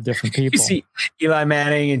a lot of different people. You see Eli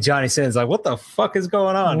Manning and Johnny Sins like, what the fuck is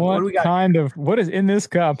going on? What do we got? what is in this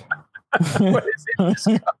cup? What is in this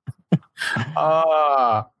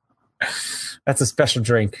cup? That's a special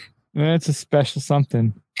drink. That's a special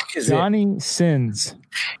something. Johnny Sins.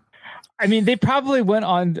 I mean, they probably went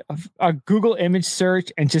on a Google image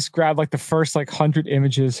search and just grabbed like the first 100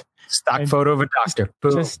 images. Stock photo of a doctor.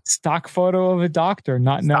 Boom. Just stock photo of a doctor,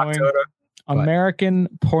 not knowing American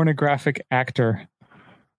pornographic actor.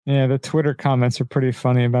 Yeah, the Twitter comments are pretty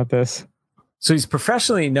funny about this. So he's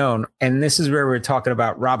professionally known, and this is where we were talking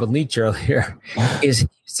about Robin Leach earlier, is he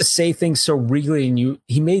used to say things so regally, and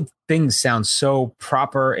he made things sound so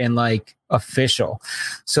proper and official.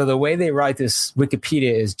 So the way they write this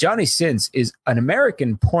Wikipedia is Johnny Sins is an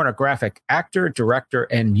American pornographic actor, director,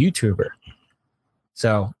 and YouTuber.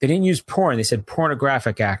 So they didn't use porn. They said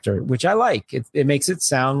pornographic actor, which I like. It makes it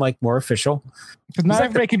sound more official. Because not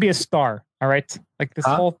everybody can be a star. All right.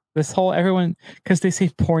 This whole everyone, because they say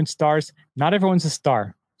porn stars, not everyone's a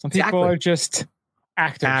star. Some people are just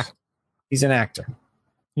actors. He's an actor.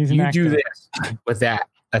 You do this with that.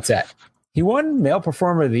 That's it. He won Male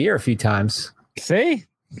Performer of the Year a few times. See?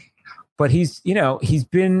 But he's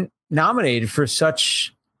been nominated for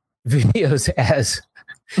such videos as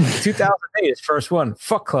 2008, his first one,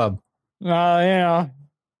 Fuck Club. Yeah.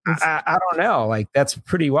 I don't know. That's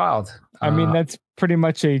pretty wild. I mean, that's pretty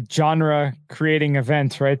much a genre creating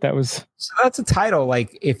event, right? So that's a title.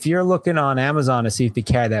 If you're looking on Amazon to see if they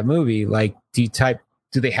carry that movie, do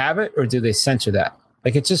they have it or do they censor that?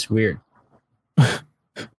 It's just weird.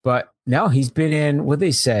 But no, he's been in, what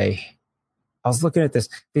they say? I was looking at this.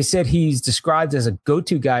 They said he's described as a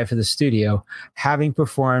go-to guy for the studio, having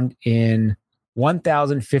performed in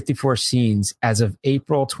 1,054 scenes as of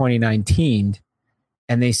April 2019.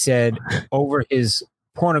 And they said over his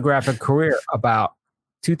pornographic career, about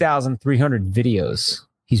 2,300 videos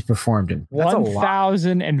he's performed in. That's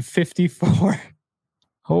 1,054.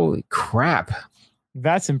 Holy crap.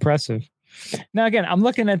 That's impressive. Now, again, I'm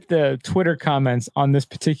looking at the Twitter comments on this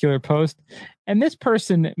particular post, and this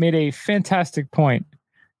person made a fantastic point.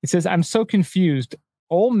 It says, I'm so confused.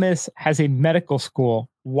 Ole Miss has a medical school.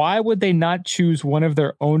 Why would they not choose one of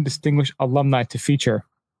their own distinguished alumni to feature?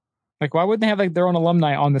 Why wouldn't they have their own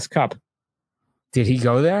alumni on this cup? Did he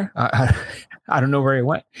go there? I don't know where he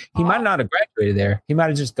went. He might not have graduated there. He might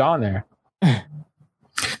have just gone there.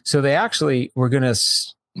 So they actually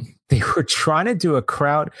they were trying to do a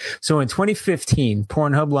crowd. So in 2015,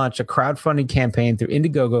 Pornhub launched a crowdfunding campaign through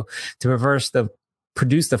Indiegogo to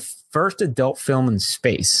produce the first adult film in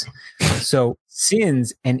space. So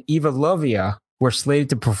Sins and Eva Lovia were slated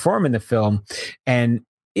to perform in the film, and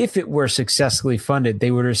if it were successfully funded, they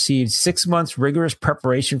would receive 6 months rigorous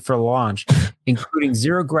preparation for launch, including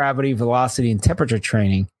zero gravity, velocity, and temperature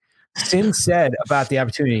training. Sins said about the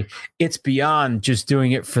opportunity, it's beyond just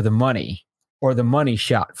doing it for the money, or the money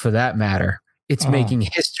shot for that matter. It's making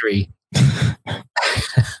history.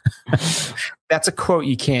 That's a quote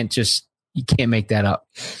you can't make that up.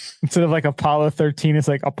 Instead of Apollo 13, it's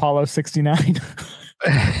Apollo 69.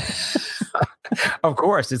 Of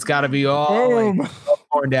course, it's got to be all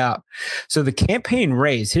poured out. So the campaign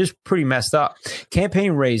raised, here's pretty messed up.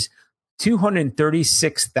 Campaign raised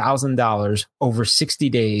 $236,000 over 60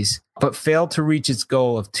 days, but failed to reach its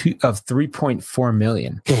goal of $3.4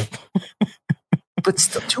 million. But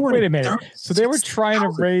still, wait a minute. So they were trying to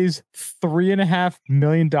raise $3.5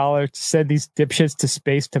 million to send these dipshits to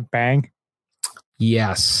space to bang?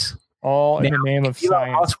 Yes. All in the name of science. If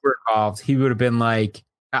Elon Musk were involved, he would have been like,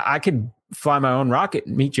 I could fly my own rocket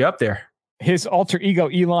and meet you up there. His alter ego,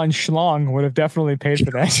 Elon Schlong, would have definitely paid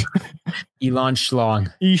for that. Elon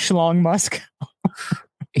Schlong. Schlong Musk.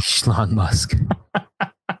 Schlong Musk.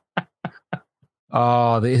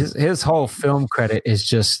 Oh, his whole film credit is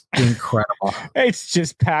just incredible. It's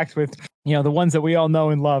just packed with, the ones that we all know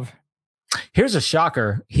and love. Here's a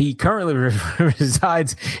shocker. He currently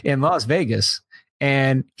resides in Las Vegas,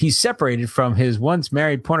 and he's separated from his once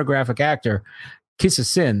married pornographic actor, Kiss of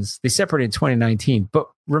Sins. They separated in 2019, but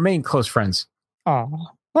remain close friends. Oh,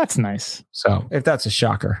 that's nice. So if that's a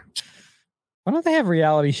shocker. Why don't they have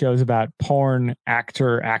reality shows about porn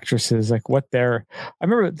actresses? I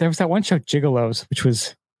remember there was that one show, Gigolos, which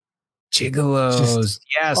was Gigolos.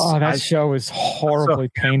 Yes. Oh, that show was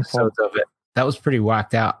horribly painful. Of it. That was pretty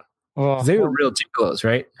whacked out. Oh, they were real gigolos,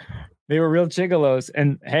 right? They were real gigolos.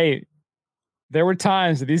 And hey, there were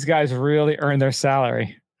times that these guys really earned their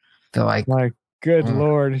salary. They're like, Good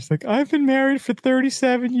Lord. It's like, I've been married for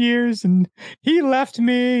 37 years and he left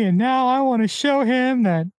me and now I want to show him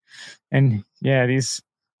that. And yeah, these,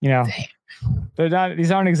 these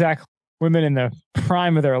aren't exactly women in the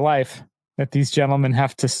prime of their life that these gentlemen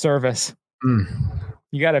have to service.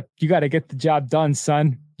 You gotta get the job done,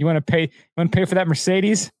 son. You want to pay for that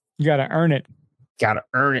Mercedes? You gotta earn it. Gotta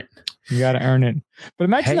earn it. You gotta earn it. But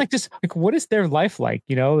imagine what is their life like?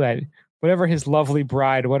 That whatever his lovely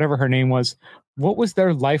bride, whatever her name was, what was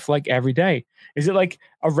their life like every day? Is it like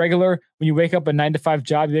a regular when you wake up a 9-to-5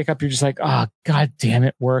 job, you wake up, you're just like, oh God damn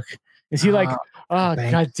it, work. Is he like, oh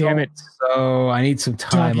God damn it? So I need some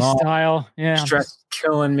time Doggy off. Style. Yeah. Stress is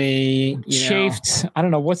killing me. Chafed. I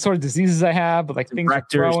don't know what sort of diseases I have, but like things are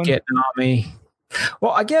growing. Getting on me.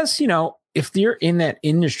 Well, I guess, if you're in that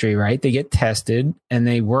industry, right, they get tested and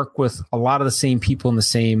they work with a lot of the same people in the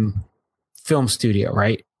same film studio,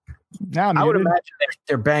 right? Now I would imagine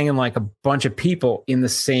they're banging like a bunch of people in the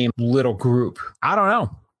same little group. I don't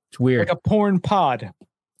know. It's weird. Like a porn pod.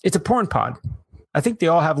 It's a porn pod. I think they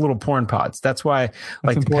all have little porn pods. That's why,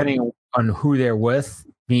 depending on who they're with,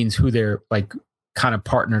 means who they're like kind of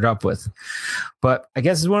partnered up with. But I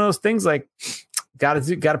guess it's one of those things like, got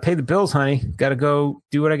to pay the bills, honey. Got to go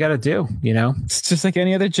do what I got to do. It's just like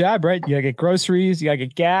any other job, right? You got to get groceries. You got to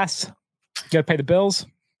get gas. You got to pay the bills.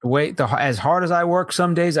 As hard as I work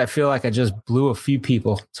some days, I feel like I just blew a few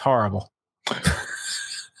people. It's horrible.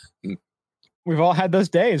 We've all had those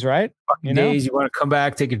days, right? Days you want to come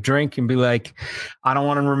back, take a drink, and be like, I don't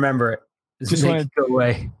want to remember it. Just want to go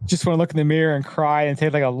away. Just want to look in the mirror and cry and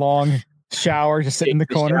take like a long shower, just sit in the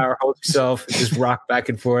corner. Shower, hold yourself, just rock back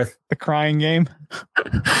and forth. The crying game.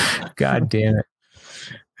 God damn it.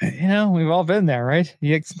 We've all been there, right?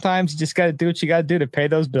 Sometimes you just got to do what you got to do to pay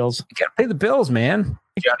those bills. You got to pay the bills, man.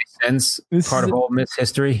 Johnny Sins, part of Ole Miss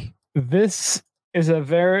history. This is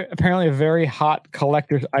apparently a very hot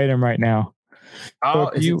collector's item right now. Oh,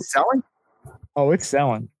 is it selling? Oh, it's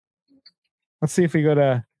selling. Let's see if we go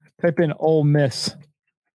to type in Ole Miss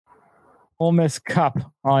Cup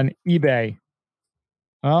on eBay.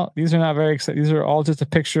 Well, these are not very exciting. These are all just a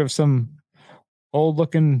picture of some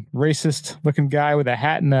old-looking, racist-looking guy with a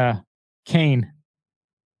hat and a cane.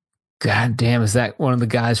 God damn, is that one of the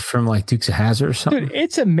guys from like Dukes of Hazzard or something? Dude,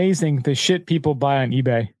 it's amazing the shit people buy on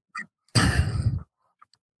eBay.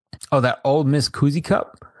 Oh, that Ole Miss Koozie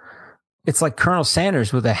Cup? It's like Colonel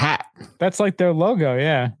Sanders with a hat. That's like their logo,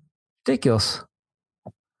 yeah. Ridiculous.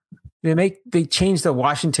 They change the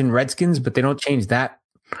Washington Redskins, but they don't change that.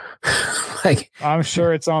 I'm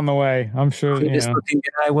sure it's on the way. I'm sure. Looking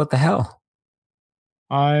guy, what the hell?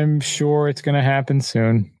 I'm sure it's going to happen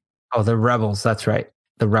soon. Oh, the Rebels. That's right.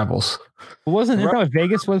 The Rebels. Wasn't it what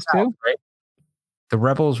Vegas was too? Right? The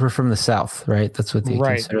Rebels were from the South, right? That's what they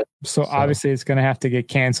consider. So obviously it's going to have to get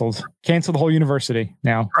canceled. Cancel the whole university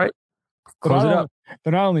now. Right. Close it up.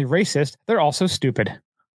 They're not only racist, they're also stupid.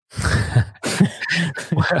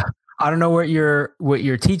 Well, I don't know what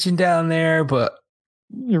you're teaching down there, but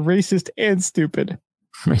you're racist and stupid.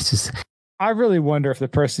 Racist. I really wonder if the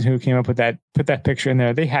person who came up with that put that picture in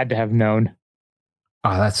there, they had to have known.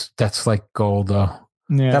 Oh, that's like gold though.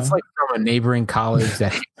 Yeah. That's like from a neighboring college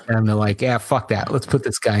that and they're like, yeah, fuck that. Let's put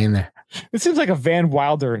this guy in there. It seems like a Van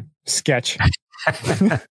Wilder sketch. They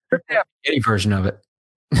have a Yeti version of it.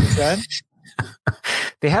 What's that?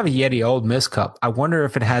 They have a Yeti Ole Miss cup. I wonder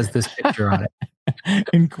if it has this picture on it.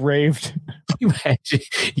 Engraved. Can you imagine?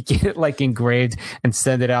 You get it like engraved and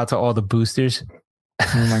send it out to all the boosters.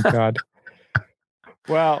 Oh my God.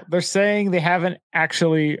 Well, they're saying they haven't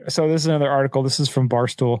actually. So this is another article. This is from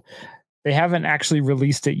Barstool. They haven't actually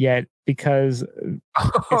released it yet because.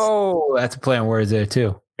 Oh, that's a play on words there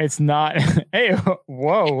too. It's not. Hey,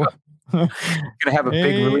 whoa. Gonna have a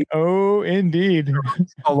big release. Oh, indeed.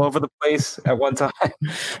 All over the place at one time.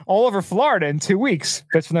 All over Florida in 2 weeks.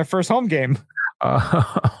 That's from their first home game.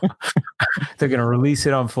 They're gonna release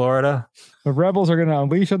it on Florida. The Rebels are gonna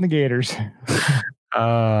unleash on the Gators.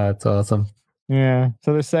 That's awesome. Yeah.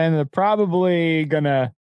 So they're saying they're probably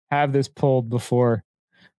gonna have this pulled before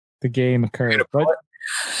the game occurs. But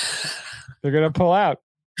they're gonna pull out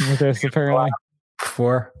with this apparently.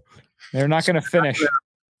 Before they're not gonna finish.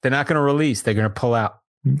 They're not going to release. They're going to pull out.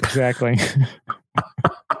 Exactly.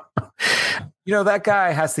 That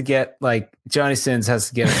guy has to get like Johnny Sins has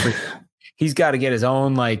to get he's got to get his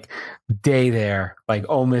own like day there, like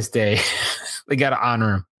Ole Miss Day. They got to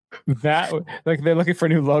honor him. That like they're looking for a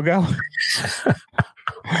new logo.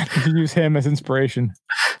 You use him as inspiration.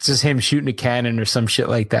 It's just him shooting a cannon or some shit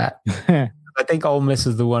like that. I think Ole Miss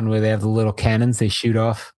is the one where they have the little cannons they shoot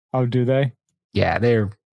off. Oh, do they? Yeah, they're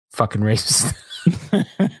fucking racist.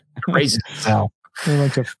 Racist hell. A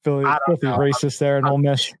bunch of filthy racists there in Ole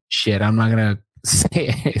Miss. Shit, I'm not gonna say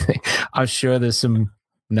anything. I'm sure there's some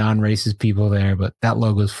non-racist people there, but that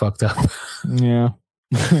logo's fucked up. Yeah.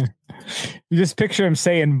 You just picture him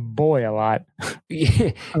saying boy a lot.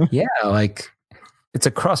 Yeah, like it's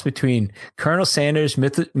a cross between Colonel Sanders,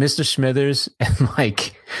 Mr. Smithers, and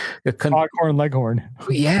like Foghorn Leghorn.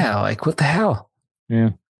 Yeah, like what the hell? Yeah.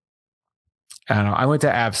 I don't know. I went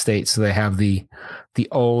to App State, so they have the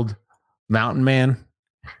old mountain man.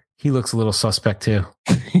 He looks a little suspect too.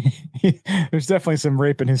 There's definitely some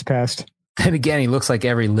rape in his past. And again, he looks like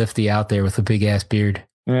every lifty out there with a big ass beard.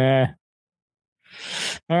 Yeah.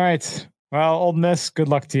 All right. Well, Old Miss, good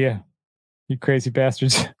luck to you. You crazy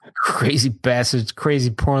bastards. Crazy bastards, crazy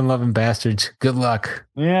porn loving bastards. Good luck.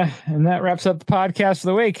 Yeah. And that wraps up the podcast for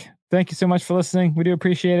the week. Thank you so much for listening. We do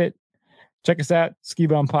appreciate it. Check us out,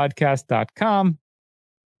 skibumpodcast.com.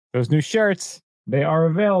 Those new shirts, they are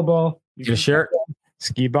available. Get a shirt.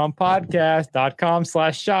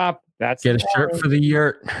 Skibumpodcast.com/shop. That's Get a shirt for the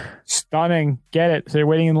yurt. Stunning. Get it. So you're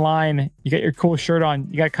waiting in line. You get your cool shirt on.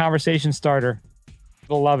 You got a conversation starter.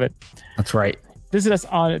 You'll love it. That's right. Visit us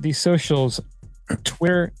on the socials,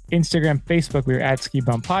 Twitter, Instagram, Facebook. We're at Ski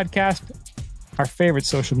Bum Podcast. Our favorite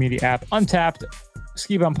social media app, Untapped,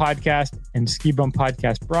 Ski Bum Podcast, and Ski Bum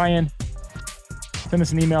Podcast Brian. Send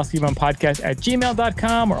us an email,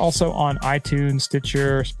 skibumpodcast@gmail.com. We're also on iTunes,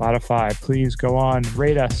 Stitcher, Spotify. Please go on,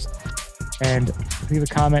 rate us, and leave a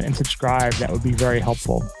comment and subscribe. That would be very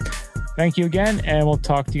helpful. Thank you again, and we'll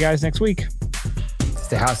talk to you guys next week.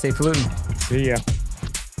 Stay hot, stay polluting. See ya.